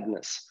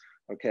madness,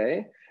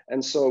 okay?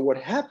 And so what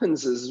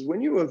happens is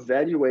when you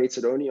evaluate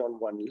it only on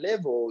one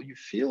level, you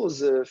feel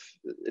as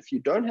if you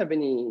don't have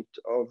any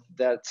of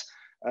that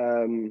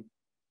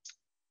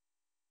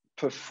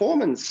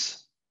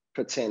performance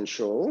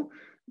potential,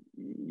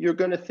 you're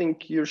going to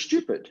think you're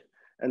stupid.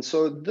 And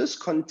so this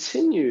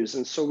continues.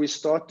 And so we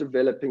start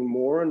developing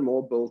more and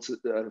more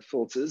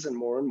filters and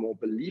more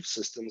belief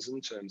systems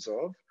in terms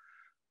of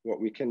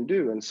what we can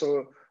do. And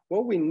so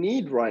what we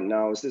need right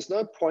now is there's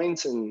no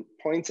point in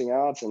pointing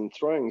out and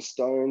throwing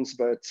stones,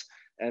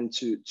 and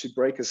to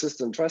break a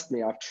system. Trust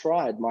me, I've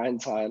tried my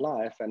entire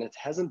life and it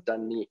hasn't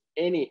done me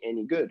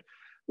any good.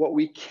 What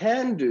we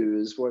can do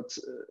is what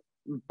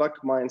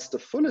Buckminster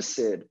Fuller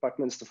said.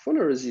 Buckminster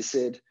Fuller, as he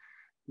said,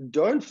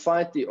 don't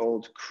fight the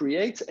old,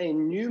 create a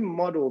new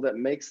model that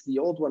makes the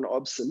old one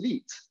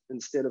obsolete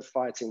instead of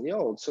fighting the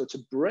old. So to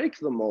break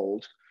the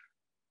mold,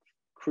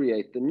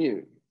 create the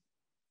new,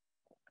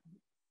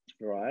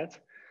 right?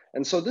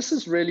 And so this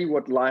is really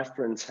what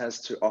LifePrints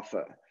has to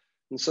offer.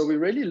 And so we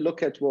really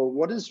look at, well,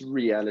 what is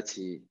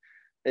reality?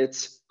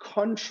 It's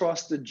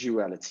contrasted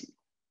duality.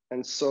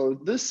 And so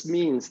this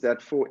means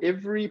that for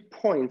every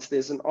point,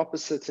 there's an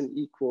opposite and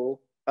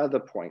equal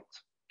other point,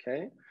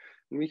 okay?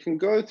 And we can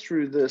go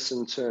through this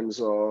in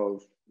terms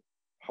of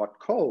hot,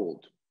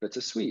 cold,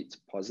 bitter, sweet,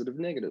 positive,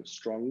 negative,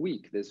 strong,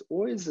 weak. There's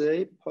always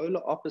a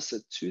polar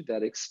opposite to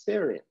that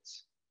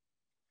experience.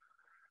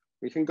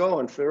 We can go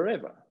on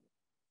forever,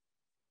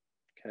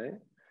 okay?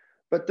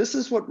 But this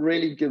is what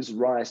really gives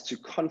rise to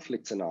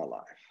conflict in our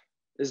life,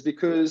 is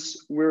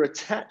because we're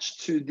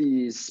attached to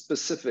these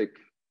specific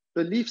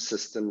belief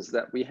systems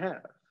that we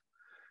have.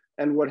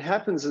 And what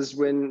happens is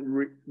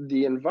when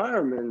the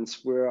environment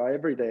where our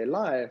everyday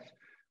life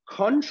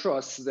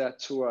contrasts that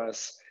to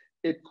us,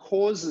 it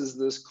causes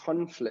this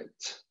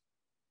conflict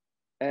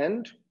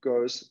and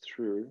goes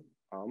through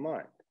our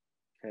mind,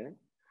 okay?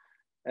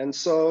 And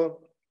so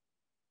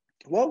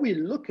what we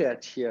look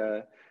at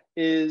here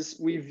is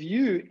we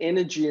view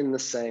energy in the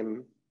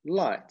same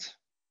light,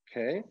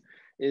 okay?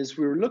 Is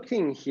we're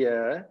looking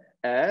here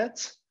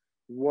at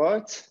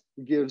what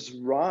gives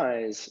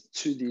rise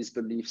to these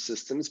belief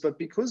systems, but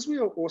because we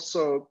are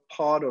also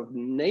part of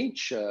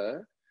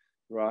nature,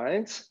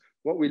 right?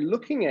 What we're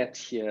looking at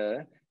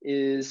here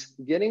is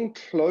getting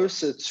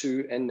closer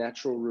to a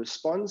natural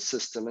response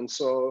system. And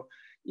so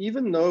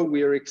even though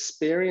we're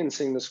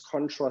experiencing this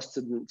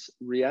contrasted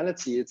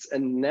reality, it's a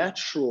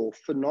natural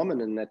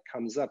phenomenon that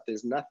comes up.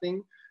 There's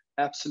nothing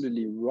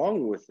absolutely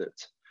wrong with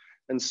it.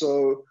 And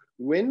so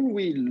when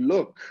we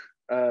look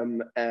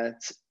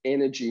at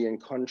energy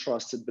and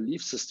contrasted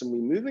belief system,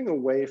 we're moving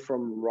away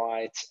from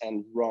right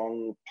and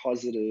wrong,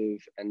 positive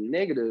and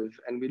negative,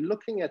 and we're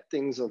looking at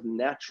things of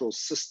natural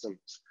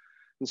systems.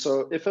 And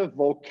so if a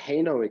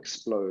volcano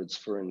explodes,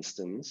 for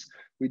instance,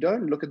 we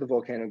don't look at the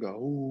volcano and go,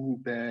 oh,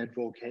 bad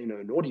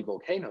volcano, naughty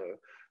volcano.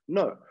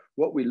 No,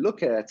 what we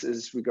look at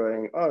is we're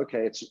going, oh,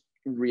 okay, it's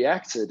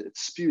reacted,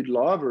 it's spewed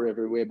lava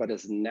everywhere, but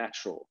it's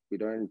natural. We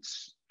don't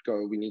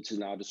go, we need to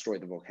now destroy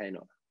the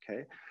volcano,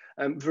 okay?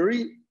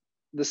 Very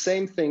the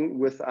same thing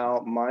with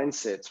our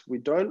mindset. We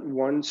don't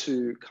want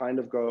to kind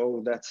of go,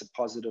 oh, that's a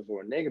positive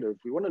or a negative.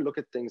 We want to look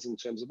at things in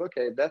terms of,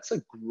 okay, that's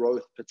a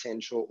growth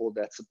potential or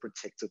that's a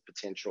protective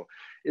potential.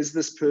 Is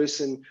this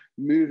person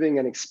moving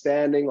and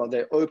expanding? Are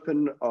they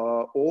open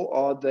or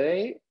are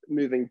they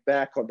moving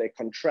back? Are they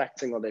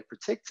contracting? Are they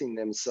protecting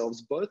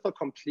themselves? Both are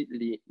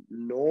completely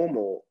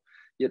normal.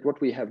 Yet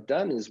what we have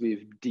done is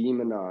we've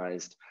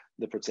demonized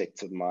the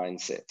protective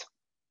mindset.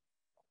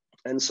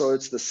 And so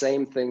it's the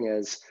same thing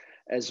as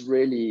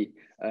really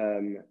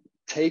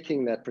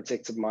taking that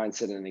protective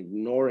mindset and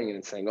ignoring it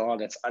and saying, oh,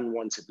 that's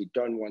unwanted, we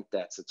don't want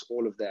that, it's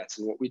all of that.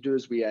 And what we do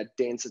is we add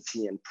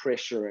density and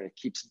pressure, and it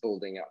keeps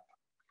building up.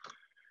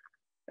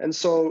 And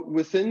so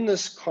within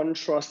this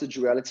contrasted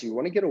duality, we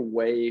want to get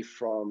away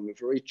from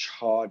very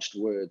charged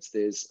words.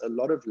 There's a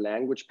lot of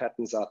language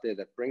patterns out there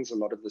that brings a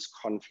lot of this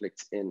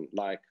conflict in,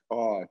 like,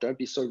 oh, don't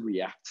be so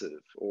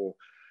reactive, or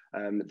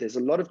there's a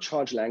lot of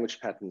charged language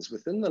patterns.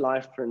 Within the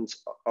LifePrint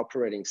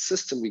operating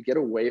system, we get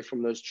away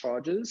from those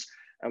charges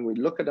and we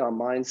look at our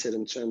mindset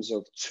in terms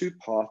of two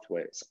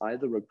pathways,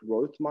 either a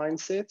growth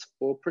mindset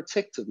or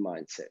protective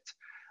mindset.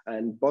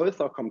 And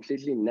both are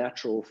completely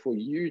natural for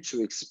you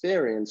to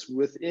experience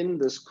within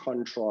this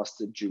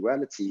contrasted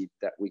duality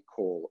that we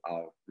call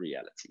our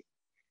reality.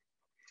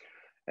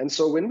 And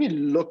so when we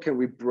look and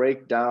we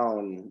break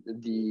down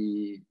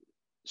the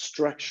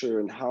structure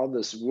and how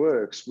this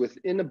works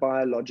within a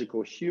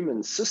biological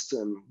human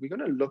system, we're going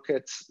to look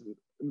at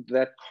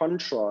that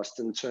contrast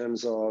in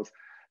terms of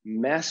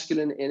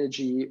masculine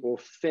energy or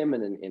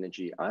feminine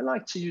energy. I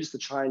like to use the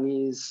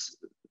Chinese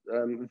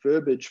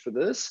verbiage for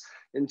this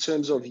in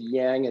terms of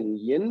yang and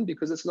yin,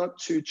 because it's not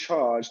too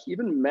charged.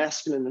 Even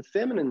masculine and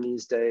feminine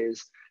these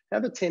days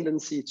have a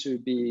tendency to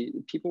be,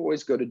 people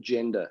always go to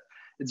gender.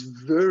 It's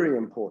very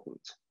important,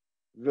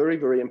 very,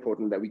 very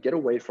important that we get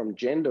away from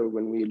gender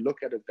when we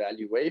look at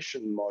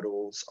evaluation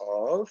models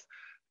of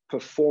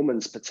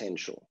performance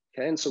potential.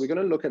 Okay, and so we're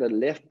going to look at a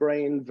left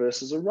brain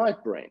versus a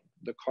right brain,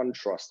 the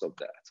contrast of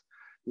that.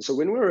 And so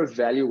when we're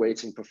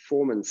evaluating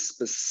performance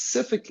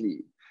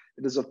specifically,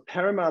 it is of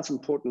paramount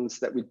importance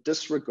that we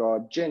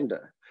disregard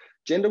gender.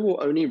 Gender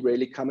will only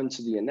really come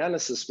into the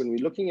analysis when we're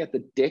looking at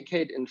the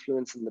decade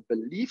influence and the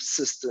belief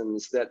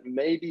systems that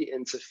may be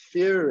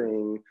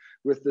interfering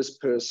with this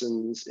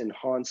person's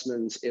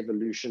enhancement,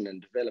 evolution,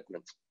 and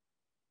development.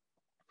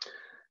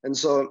 And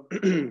so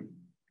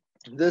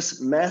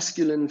this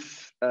masculine,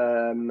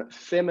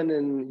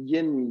 feminine,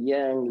 yin,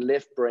 yang,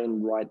 left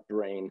brain, right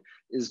brain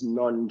is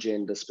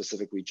non-gender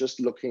specific. We're just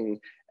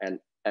looking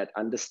at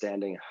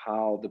understanding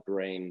how the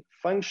brain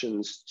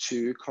functions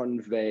to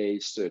convey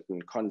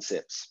certain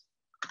concepts.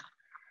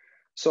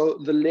 So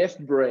the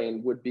left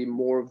brain would be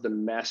more of the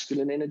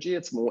masculine energy.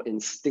 It's more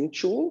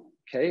instinctual,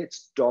 okay?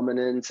 It's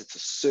dominant, it's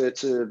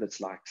assertive,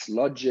 it's like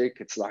logic,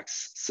 it's like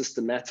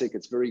systematic,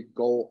 it's very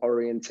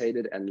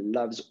goal-orientated and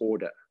loves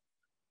order,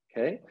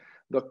 okay?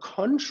 The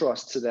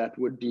contrast to that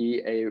would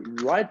be a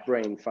right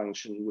brain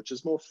function, which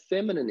is more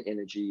feminine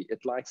energy.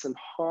 It likes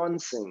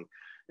enhancing,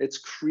 it's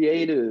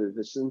creative,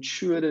 it's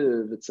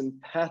intuitive, it's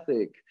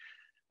empathic,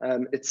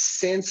 it's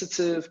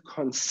sensitive,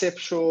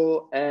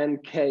 conceptual,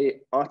 and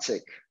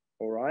chaotic.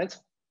 All right.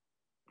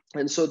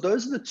 And so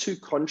those are the two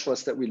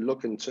contrasts that we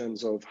look in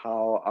terms of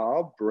how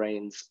our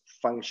brains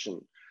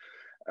function.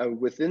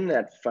 Within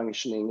that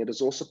functioning, it is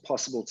also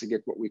possible to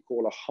get what we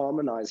call a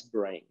harmonized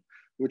brain,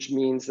 which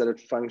means that it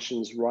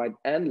functions right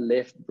and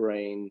left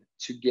brain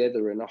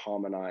together in a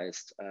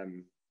harmonized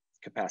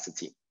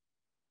capacity.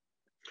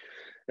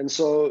 And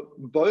so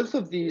both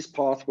of these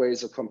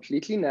pathways are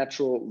completely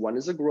natural. One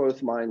is a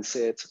growth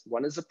mindset,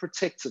 one is a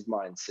protective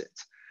mindset.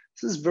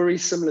 This is very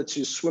similar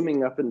to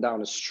swimming up and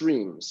down a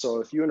stream.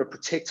 So if you're in a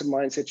protective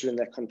mindset, you're in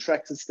that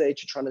contracted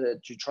state,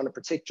 you're trying to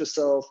protect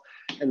yourself.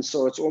 And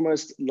so it's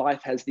almost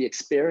life has the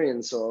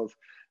experience of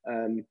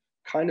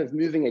kind of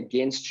moving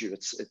against you.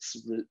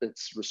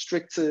 It's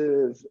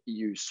restrictive,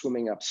 you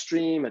swimming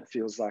upstream, it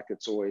feels like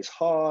it's always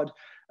hard.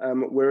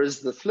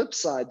 Whereas the flip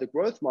side, the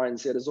growth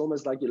mindset, is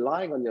almost like you're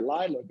lying on your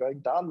lilo, going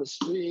down the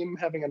stream,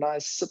 having a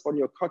nice sip on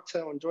your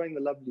cocktail, enjoying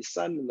the lovely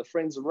sun and the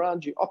friends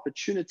around you.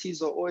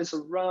 Opportunities are always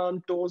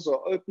around, doors are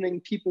opening,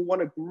 people want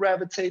to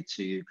gravitate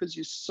to you because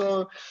you're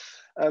so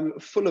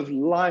full of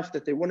life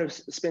that they want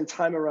to spend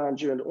time around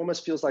you, and it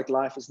almost feels like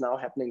life is now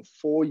happening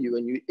for you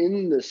and you're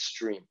in this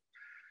stream.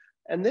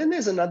 And then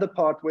there's another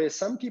part where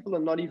some people are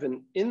not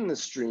even in the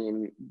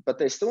stream, but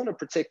they still want to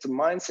protect the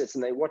mindsets,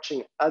 and they're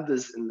watching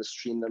others in the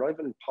stream. They're not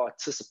even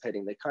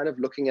participating. They're kind of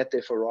looking at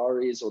their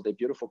Ferraris or their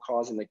beautiful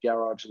cars in the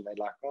garage, and they're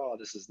like, oh,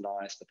 this is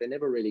nice, but they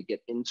never really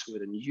get into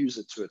it and use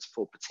it to its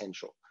full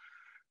potential,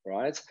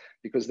 right?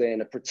 Because they're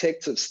in a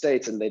protective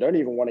state and they don't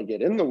even want to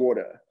get in the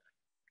water.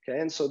 Okay,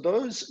 and so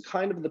those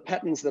kind of the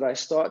patterns that I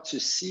start to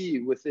see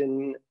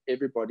within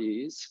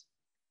everybody's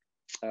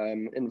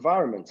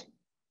environment.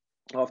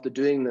 After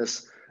doing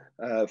this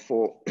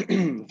for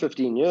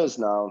 15 years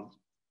now,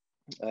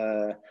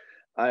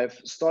 I've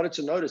started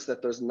to notice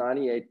that those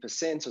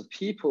 98% of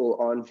people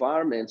are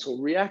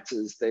environmental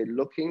reactors. They're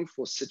looking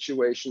for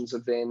situations,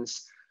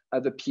 events,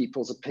 other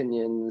people's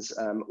opinions,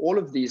 all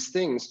of these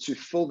things to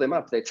fill them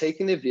up. They're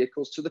taking their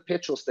vehicles to the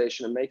petrol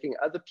station and making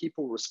other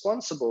people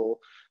responsible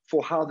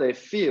for how they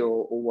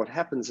feel or what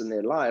happens in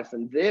their life.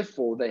 And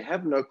therefore, they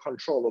have no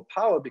control or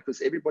power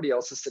because everybody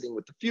else is sitting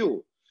with the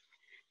fuel.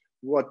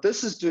 What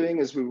this is doing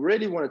is we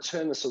really want to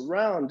turn this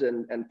around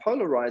and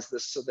polarize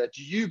this so that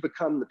you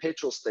become the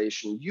petrol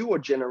station. You are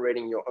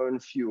generating your own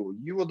fuel.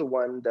 You are the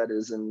one that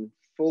is in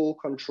full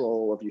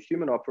control of your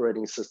human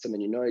operating system,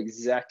 and you know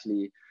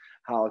exactly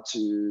how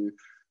to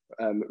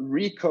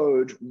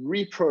recode,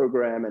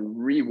 reprogram, and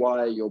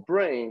rewire your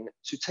brain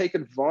to take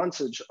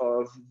advantage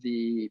of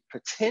the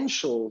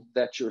potential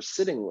that you're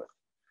sitting with.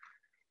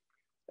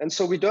 And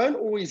so we don't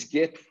always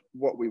get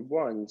what we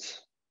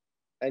want,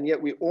 and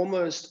yet we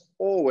almost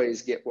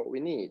always get what we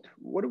need.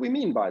 What do we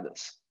mean by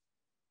this?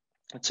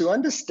 To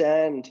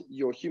understand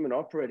your human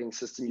operating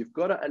system, you've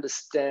got to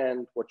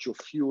understand what your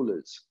fuel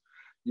is.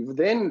 You've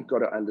then got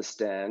to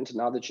understand,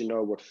 now that you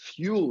know what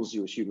fuels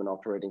your human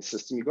operating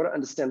system, you've got to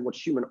understand what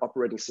human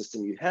operating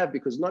system you have,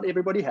 because not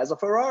everybody has a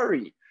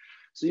Ferrari.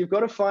 So you've got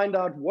to find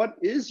out, what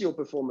is your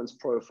performance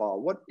profile?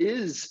 What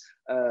is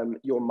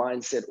your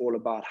mindset all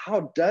about?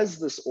 How does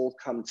this all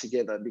come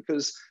together?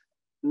 Because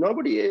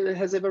nobody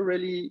has ever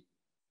really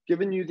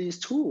given you these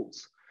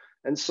tools.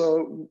 And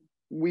so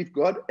we've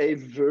got a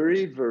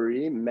very,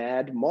 very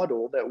mad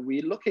model that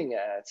we're looking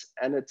at,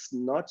 and it's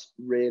not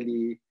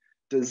really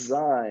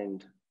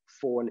designed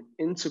for an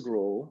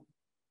integral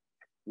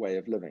way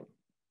of living.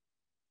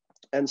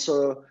 And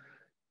so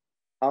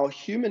our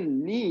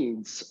human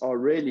needs are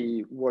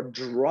really what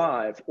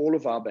drive all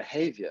of our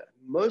behavior.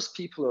 Most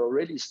people are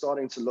already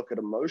starting to look at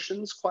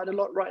emotions quite a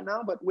lot right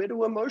now, but where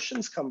do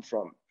emotions come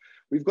from?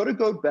 We've got to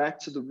go back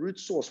to the root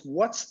source.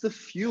 What's the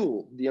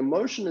fuel? The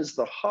emotion is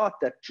the heart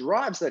that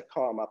drives that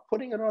car. Am I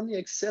putting it on the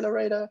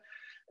accelerator?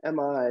 Am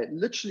I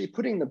literally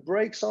putting the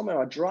brakes on? Am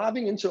I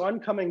driving into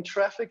oncoming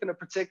traffic in a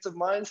protective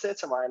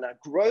mindset? Am I in a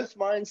growth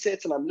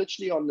mindset? And I'm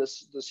literally on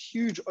this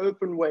huge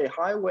open way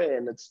highway,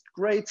 and it's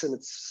great, and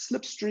it's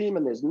slipstream,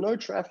 and there's no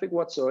traffic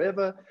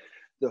whatsoever.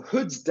 The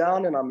hood's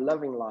down, and I'm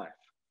loving life,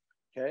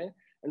 okay?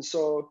 And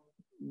so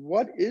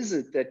what is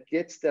it that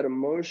gets that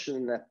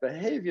emotion, that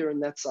behavior?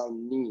 And that's our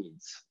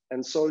needs.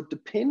 And so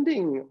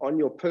depending on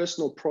your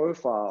personal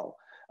profile,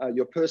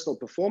 your personal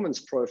performance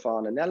profile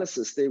and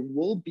analysis, there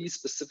will be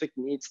specific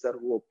needs that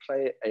will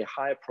play a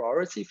high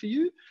priority for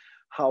you.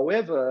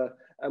 However,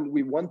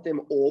 we want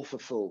them all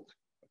fulfilled,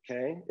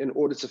 okay, in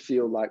order to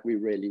feel like we're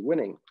really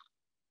winning.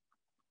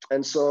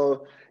 And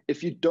so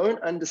if you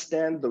don't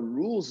understand the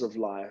rules of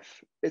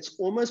life, it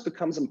almost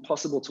becomes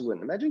impossible to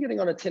win. Imagine getting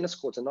on a tennis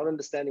court and not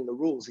understanding the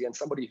rules against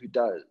somebody who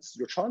does.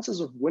 Your chances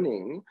of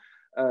winning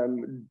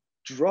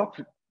drop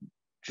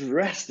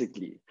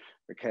drastically,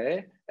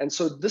 okay? And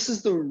so this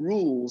is the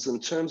rules in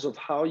terms of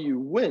how you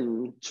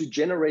win, to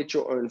generate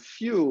your own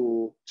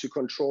fuel, to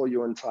control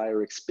your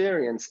entire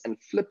experience and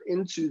flip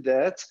into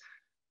that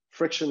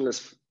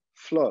frictionless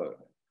flow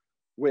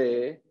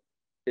where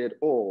it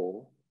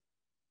all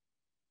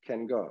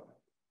can go,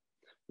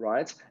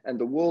 right? And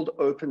the world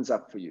opens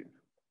up for you.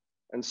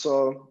 And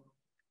so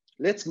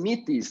let's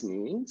meet these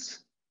needs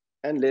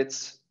and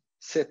let's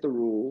set the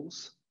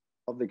rules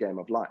of the game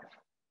of life.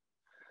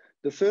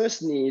 The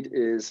first need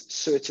is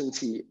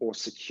certainty or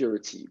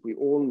security. We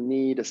all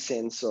need a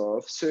sense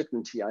of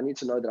certainty. I need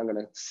to know that I'm going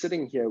to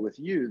sitting here with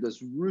you,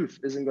 this roof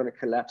isn't going to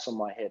collapse on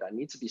my head. I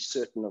need to be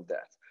certain of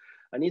that.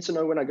 I need to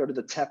know when I go to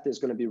the tap, there's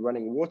going to be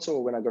running water,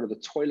 or when I go to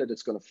the toilet,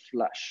 it's going to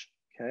flush,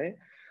 okay?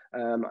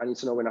 I need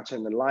to know when I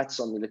turn the lights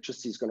on, the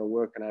electricity is going to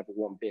work and I have a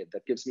warm bed.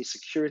 That gives me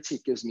security,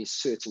 it gives me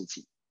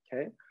certainty,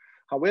 okay?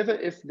 However,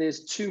 if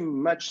there's too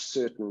much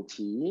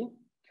certainty,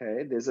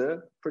 okay, there's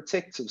a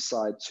protective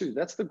side too.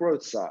 That's the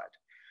growth side,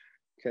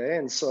 okay?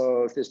 And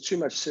so if there's too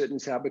much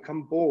certainty, I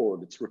become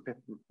bored.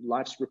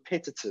 Life's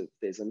repetitive.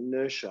 There's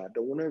inertia. I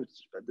don't want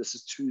to,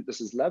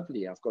 this is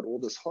lovely. I've got all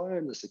this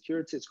home, the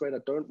security, it's great. I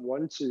don't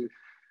want to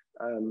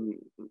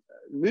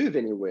move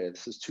anywhere.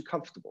 This is too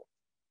comfortable.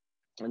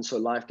 And so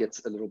life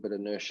gets a little bit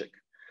inertic.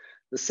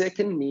 The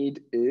second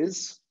need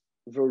is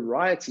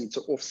variety,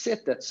 to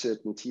offset that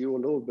certainty, or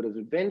a little bit of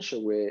adventure,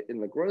 where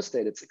in the growth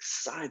state, it's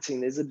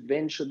exciting. There's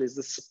adventure, there's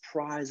the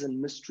surprise and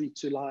mystery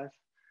to life.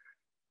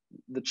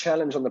 The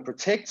challenge on the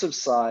protective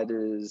side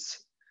is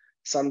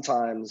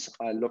sometimes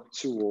I look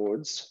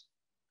towards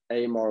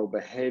amoral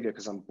behavior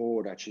because I'm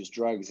bored. I choose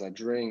drugs, I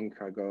drink,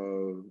 I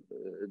go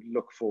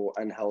look for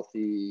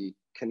unhealthy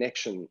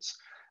connections.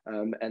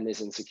 And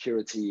there's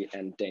insecurity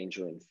and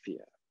danger and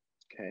fear,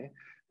 okay?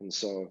 And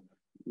so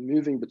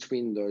moving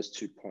between those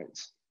 2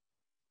 points.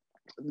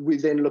 We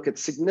then look at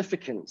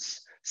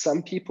significance.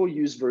 Some people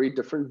use very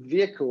different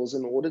vehicles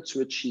in order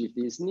to achieve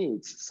these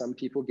needs. Some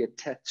people get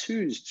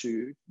tattoos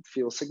to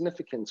feel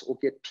significant, or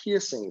get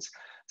piercings.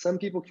 Some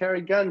people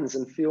carry guns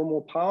and feel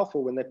more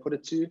powerful when they put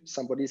it to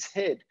somebody's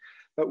head.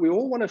 But we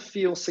all want to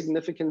feel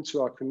significant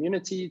to our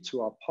community,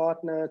 to our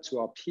partner, to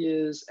our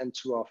peers, and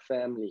to our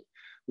family.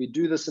 We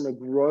do this in a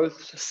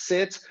growth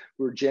set.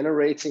 We're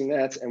generating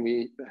that, and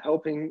we're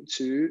helping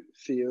to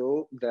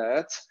feel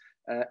that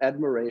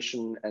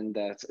admiration and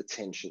that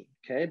attention,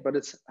 okay? But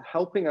it's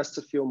helping us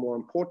to feel more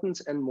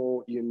important and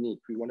more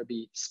unique. We want to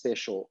be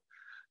special.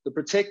 The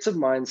protective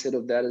mindset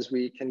of that is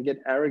we can get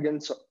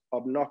arrogant,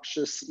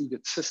 obnoxious,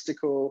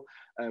 egotistical,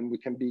 we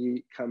can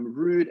become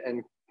rude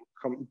and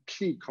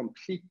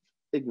complete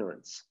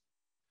ignorance.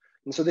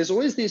 And so there's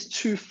always these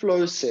two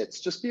flow sets.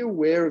 Just be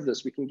aware of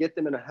this. We can get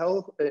them in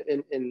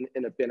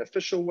a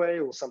beneficial way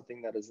or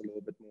something that is a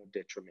little bit more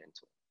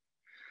detrimental.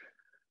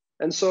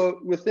 And so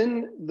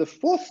within the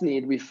fourth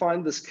need, we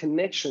find this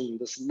connection,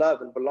 this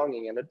love and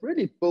belonging, and it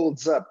really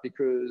builds up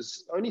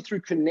because only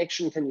through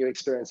connection can you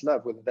experience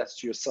love, whether that's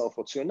to yourself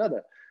or to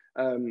another.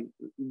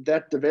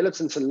 That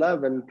develops into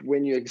love, and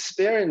when you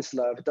experience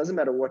love, it doesn't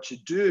matter what you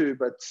do,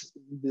 but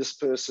this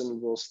person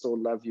will still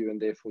love you,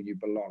 and therefore you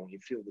belong. You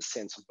feel the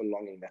sense of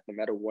belonging, that no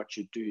matter what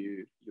you do,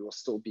 you will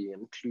still be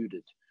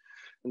included.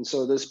 And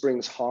so this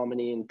brings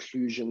harmony,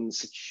 inclusion,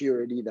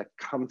 security, that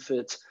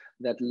comfort,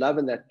 that love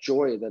and that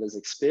joy that is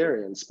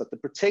experienced. But the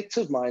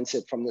protective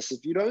mindset from this,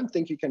 if you don't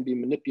think you can be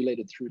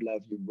manipulated through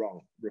love, you're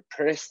wrong.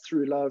 Repressed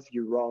through love,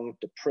 you're wrong.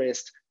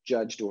 Depressed,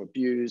 judged, or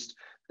abused,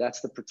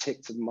 that's the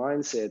protective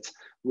mindset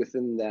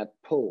within that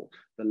pull.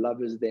 The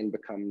love is then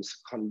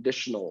becomes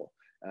conditional,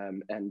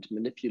 and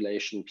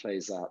manipulation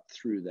plays out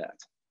through that.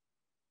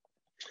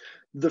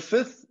 The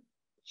fifth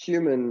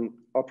human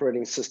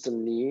operating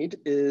system need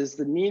is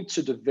the need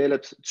to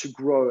develop, to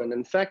grow. And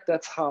in fact,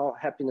 that's how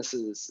happiness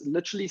is.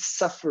 Literally,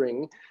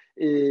 suffering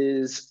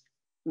is,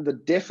 the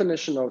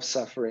definition of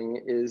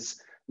suffering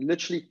is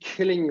literally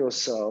killing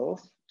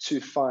yourself to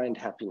find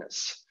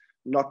happiness,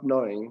 not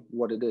knowing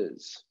what it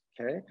is.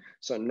 Okay,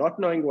 so not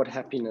knowing what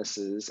happiness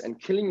is and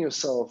killing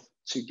yourself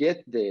to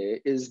get there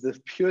is the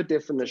pure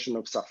definition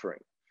of suffering.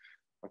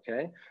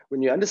 Okay,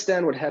 when you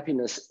understand what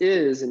happiness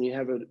is and you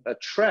have a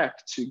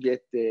track to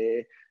get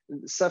there,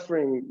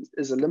 suffering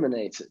is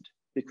eliminated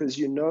because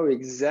you know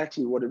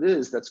exactly what it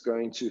is that's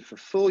going to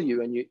fulfill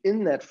you, and you're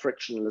in that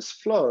frictionless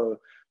flow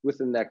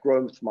within that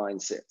growth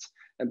mindset.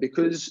 And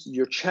because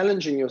you're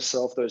challenging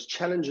yourself, those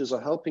challenges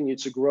are helping you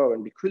to grow.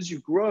 And because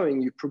you're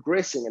growing, you're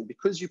progressing. And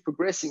because you're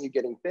progressing, you're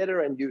getting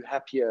better and you're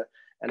happier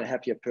and a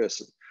happier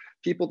person.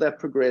 People that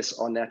progress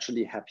are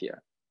naturally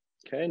happier.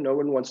 Okay, no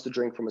one wants to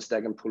drink from a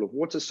stagnant pool of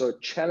water. So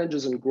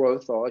challenges and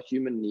growth are a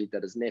human need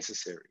that is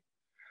necessary.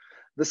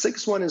 The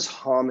sixth one is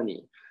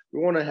harmony.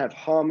 We want to have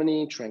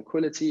harmony,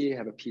 tranquility,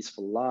 have a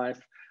peaceful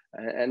life,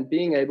 and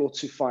being able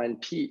to find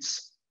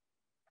peace.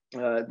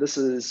 This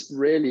is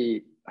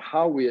really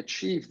how we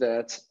achieve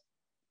that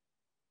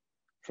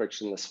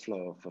frictionless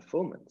flow of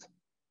fulfillment.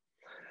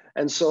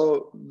 And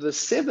so the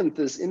seventh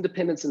is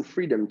independence and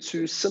freedom.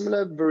 Two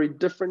similar, very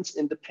different.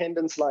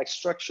 Independence like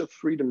structure,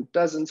 freedom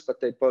doesn't,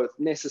 but they're both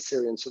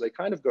necessary. And so they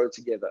kind of go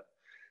together.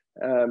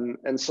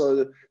 And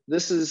so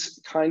this is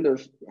kind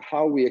of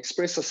how we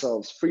express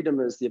ourselves.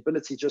 Freedom is the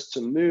ability just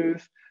to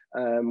move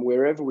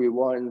wherever we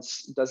want,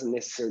 doesn't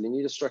necessarily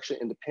need a structure.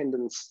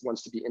 Independence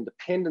wants to be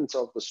independent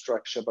of the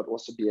structure, but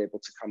also be able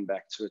to come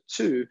back to it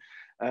too.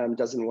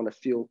 Doesn't want to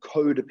feel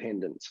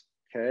codependent,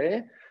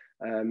 okay?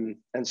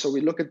 And so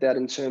we look at that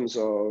in terms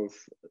of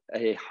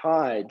a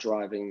high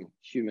driving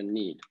human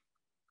need.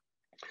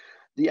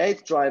 The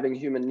eighth driving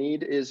human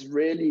need is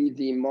really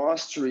the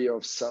mastery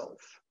of self,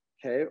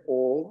 okay,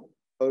 or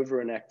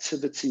over an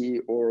activity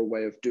or a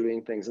way of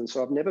doing things. And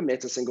so I've never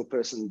met a single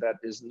person that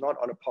is not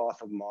on a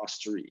path of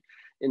mastery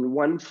in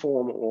one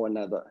form or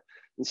another.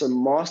 And so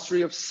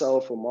mastery of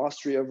self or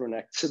mastery over an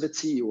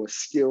activity or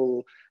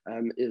skill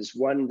is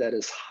one that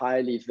is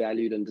highly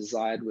valued and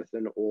desired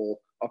within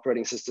all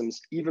operating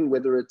systems, even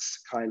whether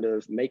it's kind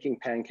of making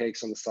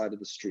pancakes on the side of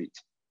the street,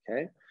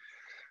 okay?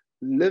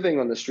 Living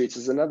on the streets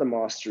is another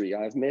mastery.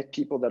 I've met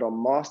people that are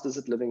masters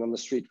at living on the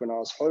street when I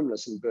was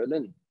homeless in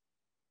Berlin.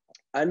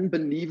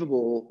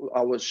 Unbelievable.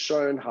 I was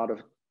shown how to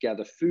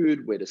gather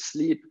food, where to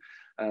sleep.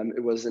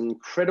 It was an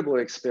incredible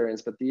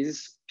experience, but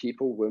these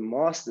people were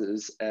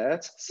masters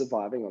at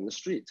surviving on the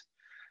street.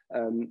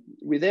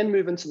 We then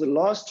move into the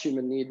last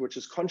human need, which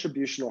is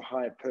contribution or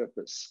higher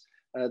purpose.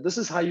 This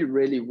is how you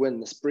really win.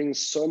 This brings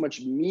so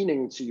much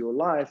meaning to your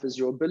life, is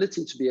your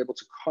ability to be able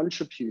to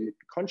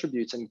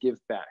contribute and give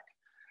back.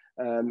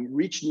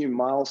 Reach new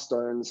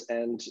milestones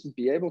and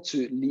be able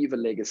to leave a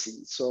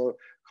legacy. So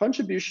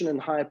contribution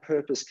and higher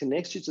purpose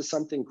connects you to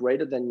something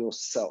greater than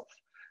yourself,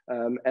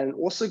 and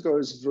also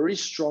goes very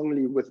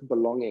strongly with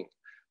belonging.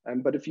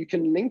 But if you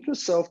can link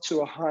yourself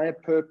to a higher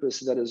purpose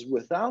that is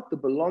without the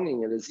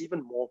belonging, it is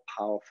even more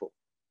powerful.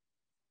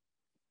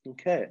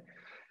 Okay.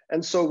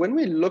 And so when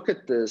we look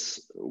at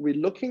this, we're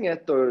looking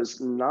at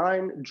those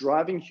 9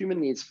 driving human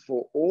needs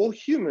for all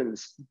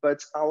humans,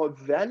 but our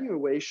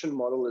valuation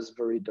model is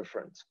very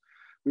different.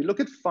 We look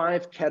at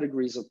 5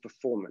 categories of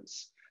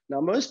performance.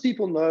 Now, most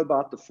people know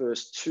about the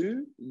first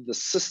 2. The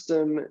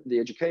system, the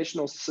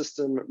educational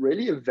system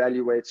really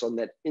evaluates on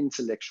that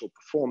intellectual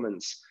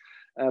performance.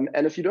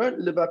 And if you don't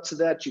live up to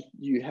that,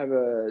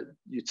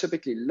 you're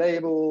typically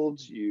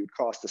labeled, you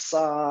cast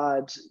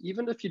aside.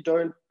 Even if you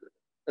don't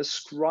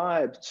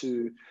ascribe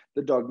to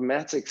the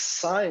dogmatic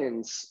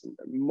science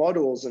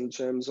models in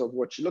terms of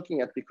what you're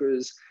looking at,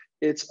 because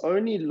it's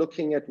only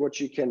looking at what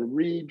you can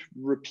read,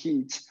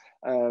 repeat,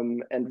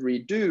 and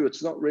redo.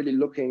 It's not really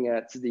looking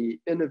at the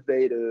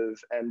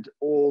innovative and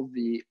all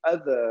the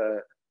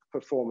other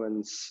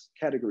performance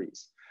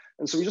categories.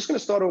 And so we're just going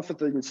to start off with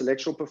the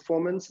intellectual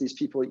performance. These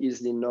people are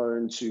easily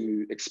known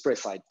to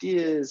express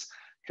ideas,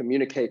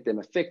 communicate them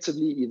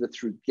effectively, either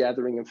through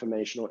gathering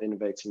information or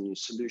innovating new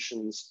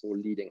solutions or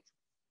leading.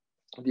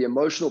 The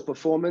emotional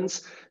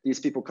performance,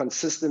 these people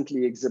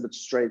consistently exhibit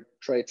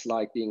traits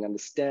like being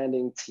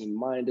understanding,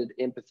 team-minded,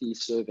 empathy,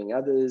 serving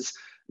others,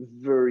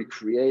 very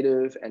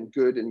creative and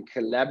good in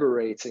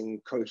collaborating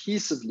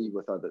cohesively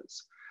with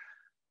others.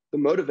 The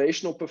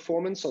motivational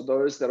performance are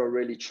those that are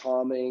really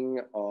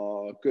charming,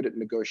 are good at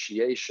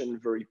negotiation,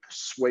 very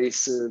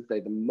persuasive.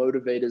 They're the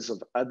motivators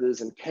of others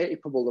and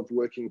capable of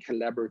working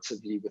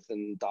collaboratively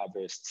within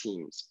diverse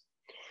teams.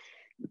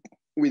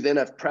 We then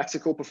have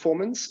practical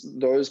performance,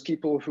 those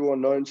people who are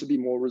known to be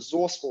more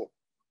resourceful,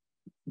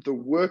 the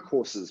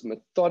workhorses,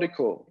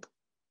 methodical,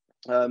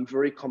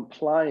 very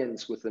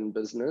compliant within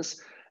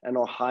business, and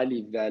are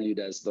highly valued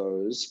as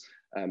those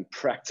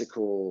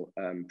practical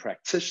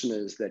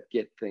practitioners that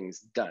get things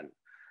done.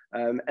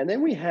 And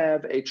then we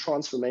have a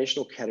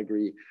transformational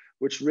category,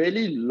 which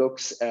really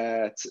looks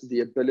at the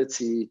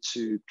ability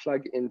to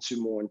plug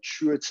into more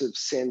intuitive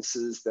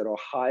senses that are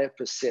higher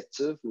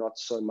perceptive, not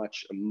so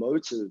much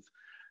emotive,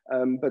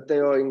 but they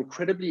are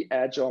incredibly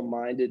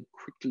agile-minded,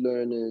 quick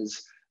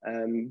learners,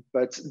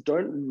 but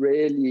don't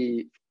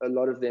really, a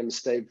lot of them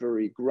stay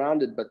very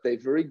grounded, but they're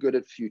very good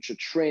at future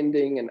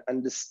trending and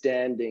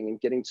understanding and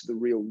getting to the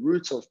real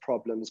root of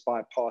problems,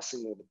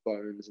 bypassing all the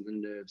bones and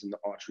the nerves and the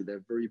artery. They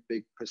have very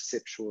big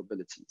perceptual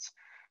abilities.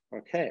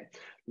 Okay,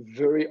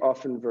 very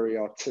often very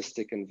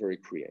artistic and very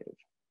creative.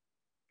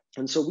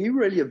 And so we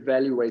really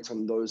evaluate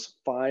on those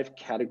 5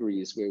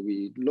 categories where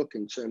we look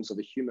in terms of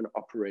a human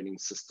operating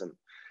system.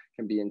 It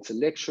can be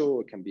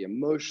intellectual, it can be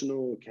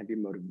emotional, it can be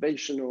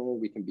motivational,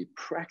 we can be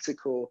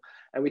practical,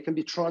 and we can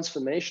be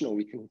transformational.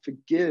 We can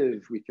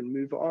forgive, we can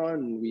move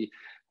on, we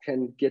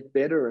can get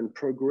better and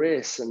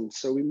progress. And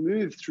so we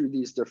move through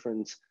these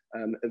different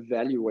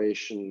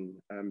evaluation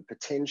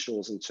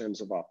potentials in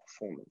terms of our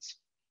performance.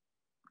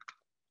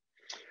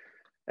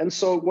 And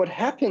so what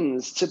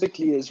happens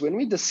typically is when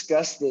we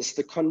discuss this,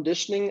 the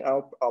conditioning,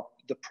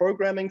 the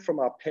programming from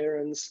our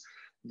parents,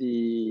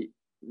 the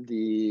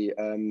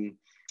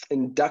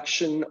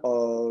induction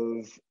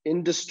of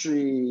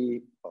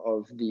industry,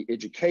 of the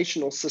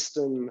educational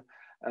system,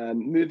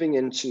 moving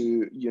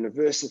into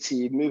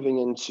university, moving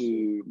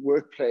into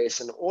workplace,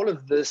 and all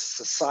of this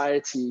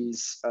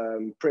society's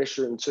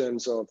pressure in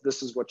terms of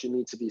this is what you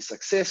need to be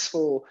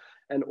successful.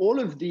 And all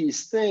of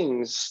these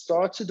things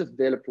start to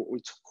develop what we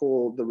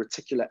call the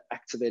reticular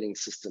activating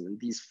system. And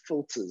these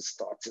filters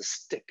start to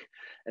stick,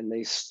 and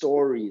these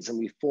stories, and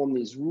we form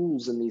these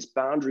rules and these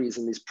boundaries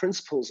and these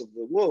principles of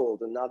the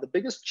world. And now the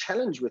biggest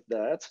challenge with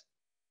that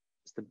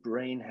is the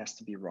brain has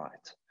to be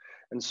right.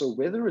 And so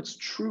whether it's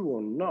true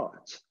or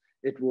not,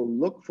 it will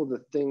look for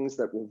the things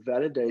that will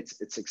validate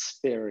its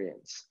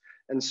experience.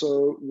 And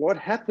so what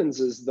happens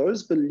is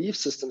those belief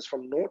systems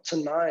from 0 to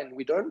 9,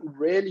 we don't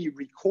really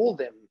recall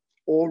them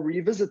or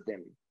revisit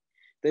them.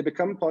 They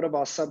become part of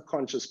our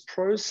subconscious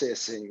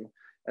processing,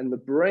 and the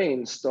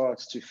brain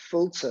starts to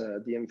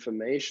filter the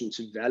information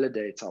to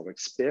validate our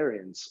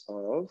experience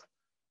of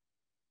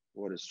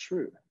what is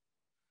true.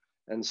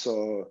 And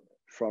so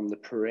from the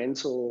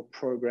parental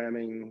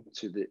programming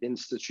to the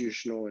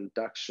institutional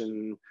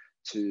induction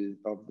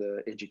of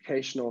the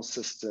educational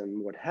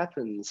system, what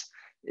happens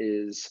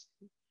is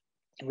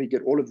we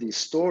get all of these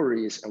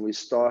stories and we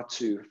start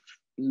to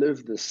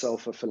live this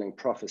self-fulfilling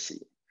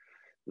prophecy.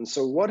 And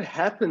so what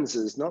happens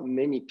is not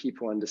many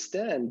people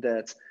understand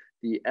that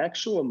the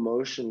actual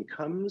emotion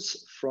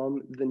comes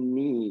from the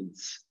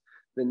needs.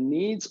 The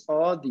needs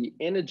are the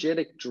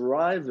energetic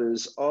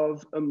drivers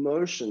of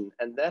emotion,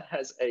 and that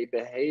has a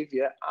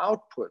behavior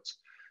output,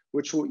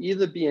 which will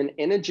either be an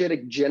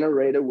energetic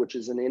generator, which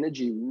is an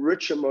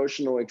energy-rich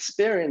emotional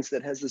experience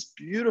that has this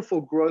beautiful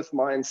growth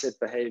mindset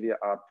behavior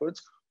output,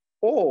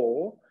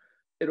 or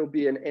it'll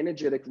be an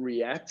energetic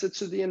reactor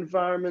to the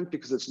environment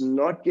because it's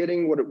not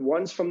getting what it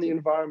wants from the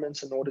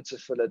environment in order to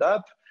fill it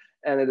up.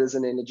 And it is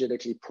an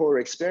energetically poor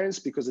experience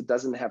because it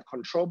doesn't have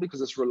control,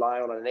 because it's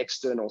relying on an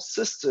external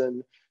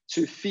system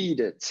to feed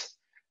it.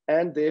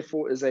 And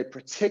therefore is a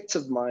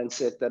protective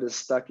mindset that is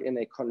stuck in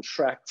a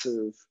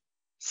contractive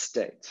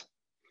state.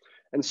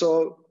 And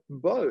so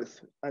both,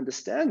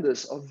 understand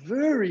this, are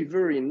very,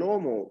 very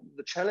normal.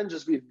 The challenge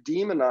is we've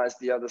demonized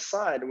the other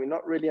side and we're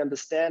not really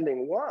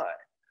understanding why.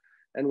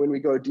 And when we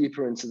go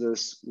deeper into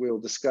this, we'll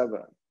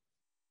discover.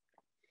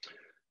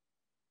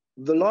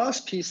 The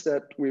last piece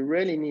that we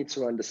really need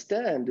to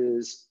understand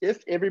is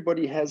if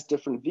everybody has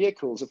different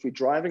vehicles, if we're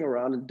driving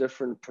around in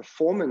different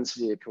performance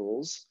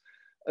vehicles,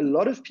 a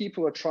lot of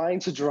people are trying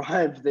to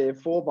drive their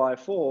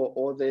 4x4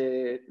 or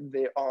their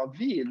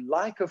RV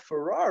like a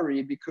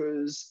Ferrari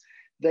because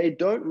they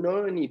don't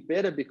know any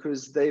better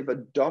because they've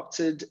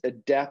adopted,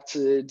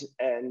 adapted,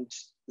 and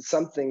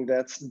something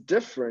that's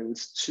different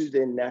to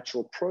their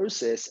natural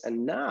process.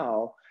 And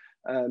now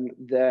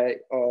they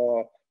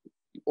are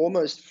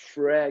almost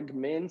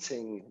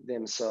fragmenting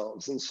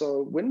themselves. And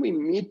so when we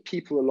meet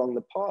people along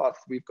the path,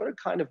 we've got to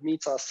kind of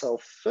meet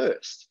ourselves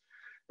first.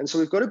 And so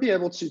we've got to be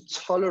able to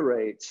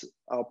tolerate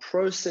our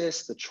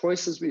process, the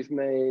choices we've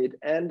made,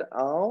 and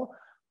our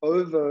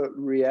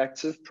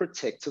overreactive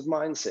protective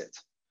mindset.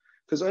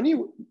 Because only,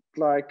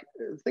 like,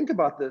 think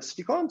about this, if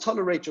you can't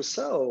tolerate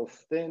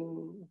yourself,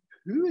 then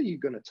who are you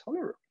going to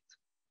tolerate,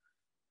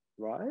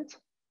 right?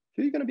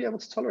 Who are you going to be able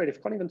to tolerate if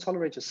you can't even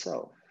tolerate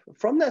yourself?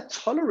 From that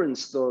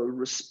tolerance, though,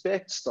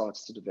 respect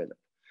starts to develop.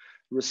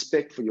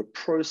 Respect for your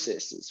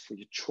processes, for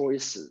your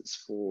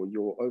choices, for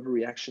your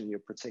overreaction, your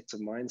protective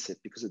mindset,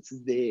 because it's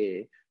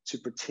there to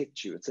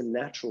protect you. It's a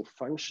natural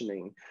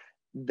functioning.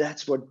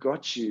 That's what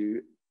got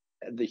you,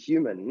 the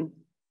human,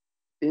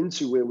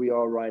 into where we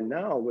are right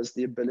now, was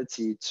the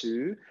ability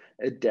to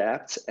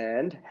adapt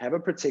and have a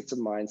protective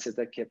mindset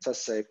that kept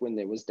us safe when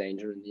there was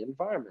danger in the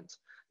environment.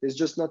 There's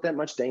just not that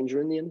much danger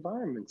in the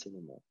environment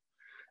anymore.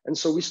 And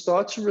so we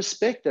start to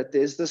respect that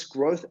there's this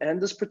growth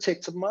and this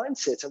protective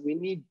mindset, and we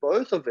need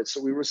both of it.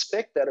 So we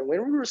respect that. And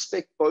when we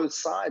respect both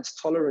sides,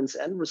 tolerance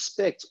and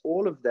respect,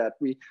 all of that,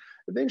 we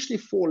eventually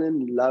fall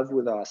in love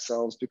with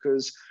ourselves,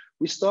 because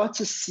we start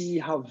to see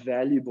how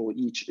valuable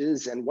each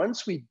is. And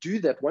once we do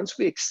that, once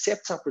we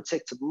accept our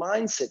protective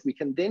mindset, we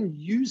can then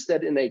use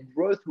that in a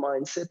growth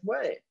mindset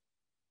way.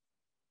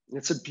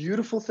 It's a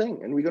beautiful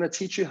thing. And we're going to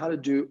teach you how to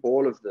do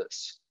all of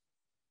this.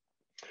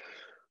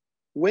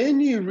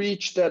 When you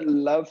reach that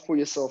love for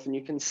yourself and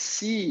you can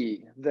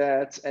see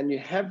that, and you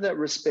have that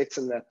respect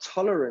and that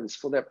tolerance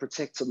for that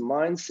protective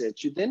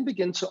mindset, you then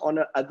begin to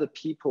honor other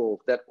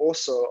people that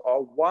also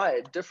are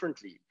wired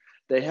differently.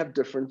 They have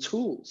different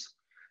tools.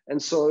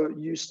 And so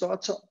you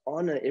start to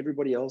honor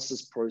everybody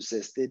else's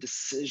process, their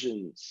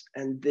decisions,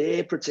 and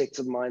their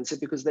protective mindset,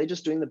 because they're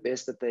just doing the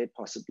best that they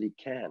possibly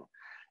can.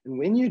 And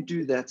when you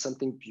do that,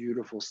 something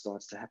beautiful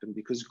starts to happen,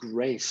 because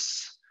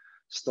grace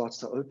starts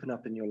to open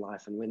up in your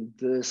life. And when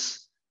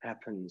this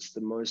happens,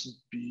 the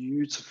most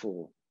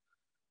beautiful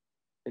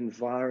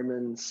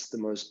environments, the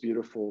most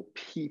beautiful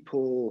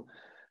people,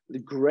 the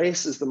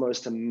grace is the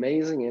most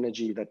amazing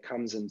energy that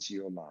comes into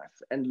your life.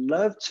 And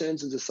love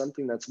turns into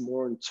something that's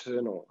more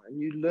internal. And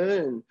you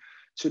learn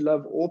to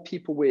love all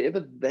people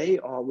wherever they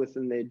are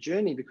within their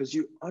journey, because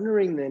you're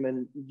honoring them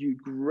and you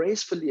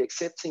gracefully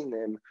accepting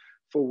them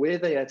for where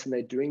they're at, and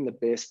they're doing the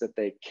best that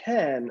they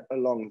can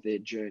along their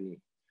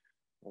journey.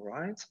 All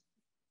right.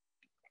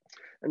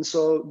 And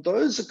so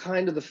those are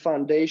kind of the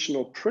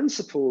foundational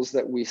principles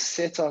that we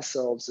set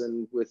ourselves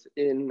in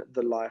within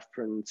the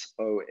LifePrint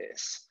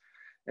OS.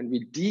 And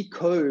we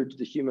decode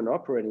the human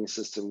operating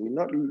system.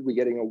 We're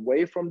getting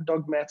away from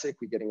dogmatic,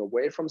 we're getting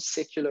away from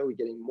secular, we're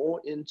getting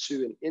more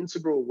into an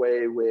integral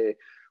way where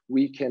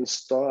we can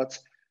start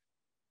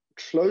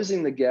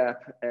closing the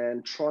gap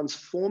and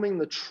transforming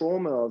the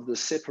trauma of the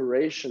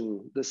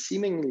separation, the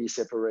seemingly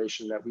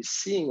separation that we're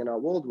seeing in our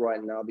world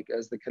right now,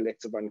 because the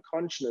collective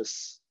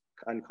unconscious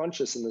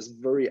in this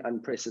very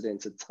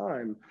unprecedented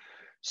time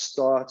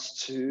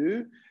starts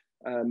to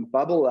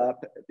bubble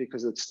up,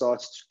 because it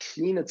starts to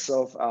clean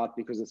itself out,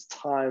 because it's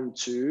time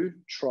to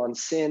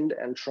transcend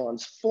and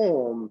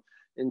transform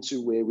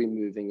into where we're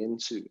moving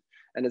into.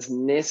 And it's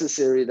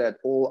necessary that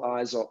all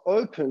eyes are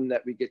open,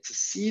 that we get to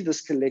see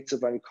this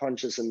collective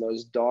unconscious and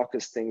those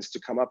darkest things to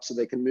come up so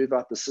they can move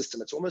out the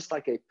system. It's almost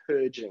like a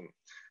purging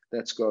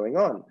that's going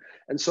on.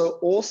 And so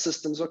all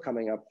systems are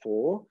coming up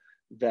for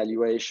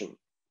valuation.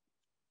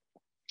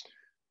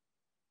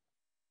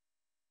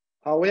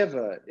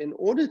 However, in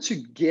order to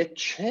get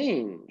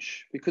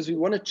change, because we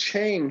want to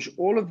change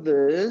all of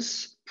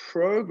this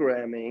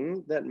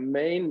programming that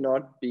may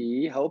not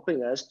be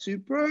helping us to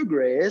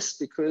progress,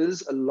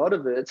 because a lot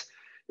of it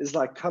is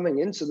like coming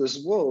into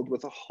this world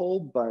with a whole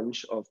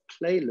bunch of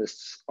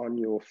playlists on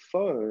your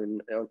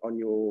phone, on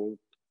your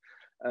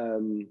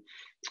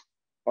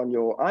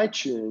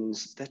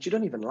iTunes that you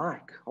don't even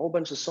like, a whole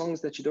bunch of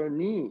songs that you don't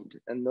need.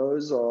 And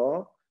those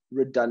are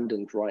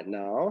redundant right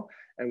now.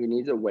 And we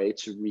need a way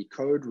to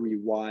recode,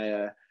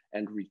 rewire,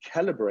 and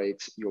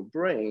recalibrate your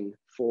brain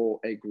for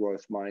a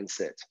growth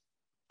mindset.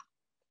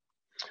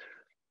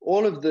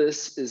 All of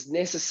this is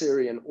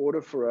necessary in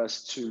order for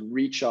us to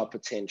reach our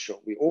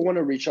potential. We all want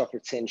to reach our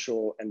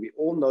potential, and we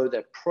all know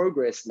that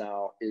progress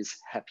now is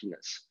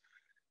happiness.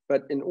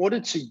 But in order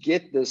to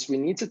get this, we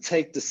need to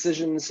take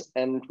decisions,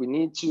 and we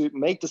need to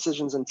make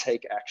decisions and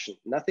take action.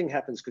 Nothing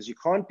happens because you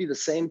can't be the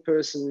same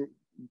person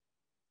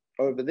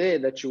over there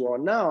that you are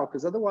now,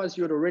 because otherwise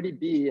you would already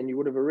be, and you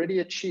would have already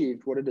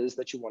achieved what it is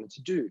that you wanted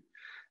to do.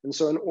 And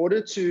so in order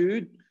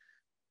to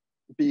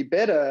be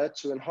better,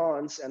 to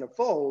enhance and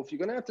evolve, you're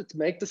going to have to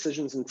make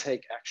decisions and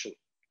take action.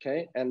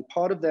 Okay. And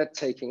part of that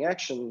taking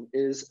action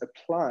is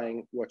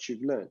applying what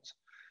you've learned.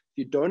 If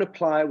you don't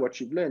apply what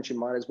you've learned, you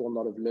might as well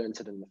not have learned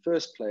it in the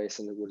first place,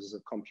 and it was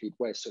a complete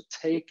waste. So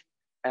take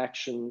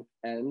action,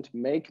 and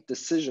make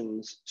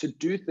decisions to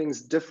do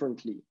things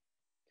differently.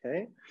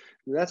 Okay,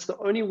 and that's the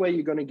only way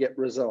you're going to get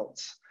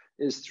results,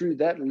 is through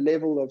that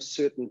level of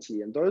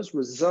certainty. And those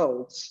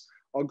results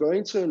are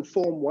going to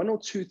inform one or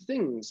two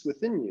things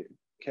within you.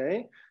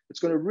 Okay, it's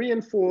going to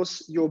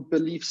reinforce your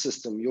belief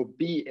system, your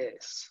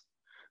BS,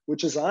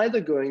 which is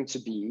either going to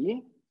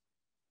be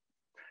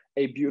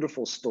a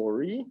beautiful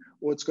story,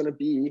 or it's going to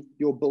be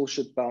your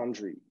bullshit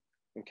boundary.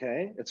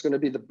 Okay, it's going to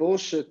be the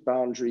bullshit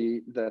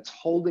boundary that's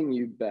holding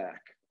you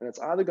back. And it's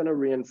either going to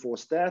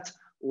reinforce that,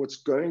 or it's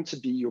going to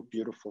be your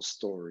beautiful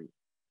story.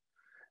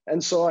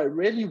 And so I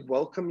really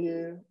welcome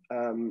you.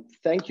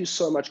 Thank you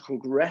so much.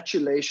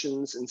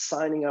 Congratulations in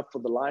signing up for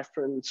the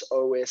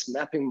HumanOS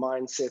Mapping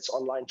Mindsets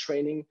online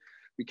training.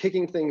 We're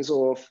kicking things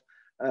off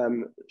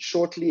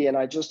shortly, and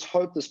I just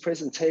hope this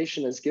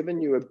presentation has given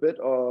you a bit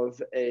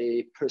of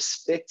a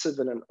perspective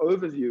and an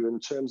overview in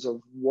terms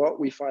of what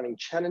we're finding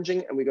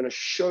challenging, and we're going to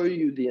show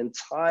you the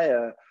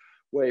entire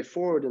way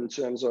forward in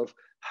terms of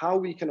how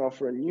we can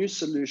offer a new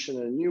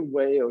solution, a new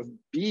way of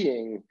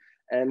being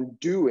and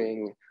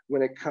doing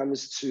when it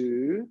comes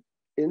to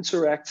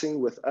interacting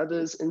with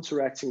others,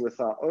 interacting with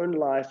our own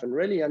life, and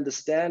really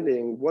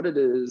understanding what it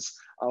is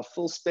our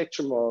full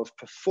spectrum of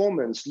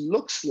performance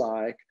looks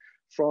like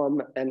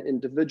from an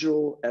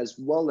individual as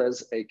well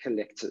as a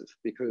collective,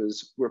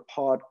 because we're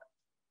part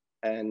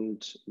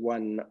and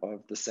one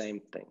of the same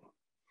thing.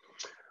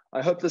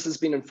 I hope this has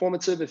been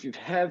informative. If you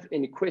have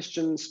any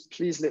questions,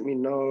 please let me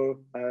know.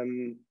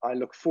 I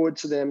look forward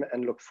to them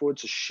and look forward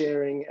to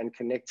sharing and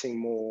connecting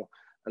more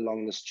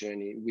along this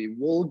journey. We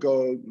will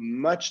go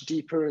much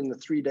deeper in the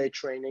 3-day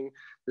training.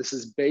 This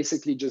is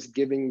basically just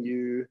giving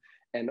you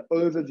an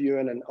overview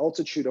and an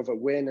altitude of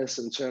awareness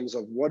in terms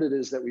of what it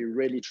is that we're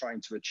really trying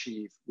to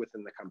achieve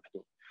within the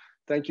company.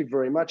 Thank you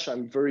very much.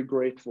 I'm very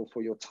grateful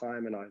for your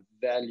time, and I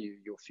value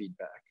your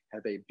feedback.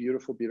 Have a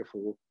beautiful,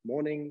 beautiful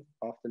morning,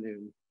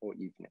 afternoon, or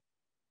evening.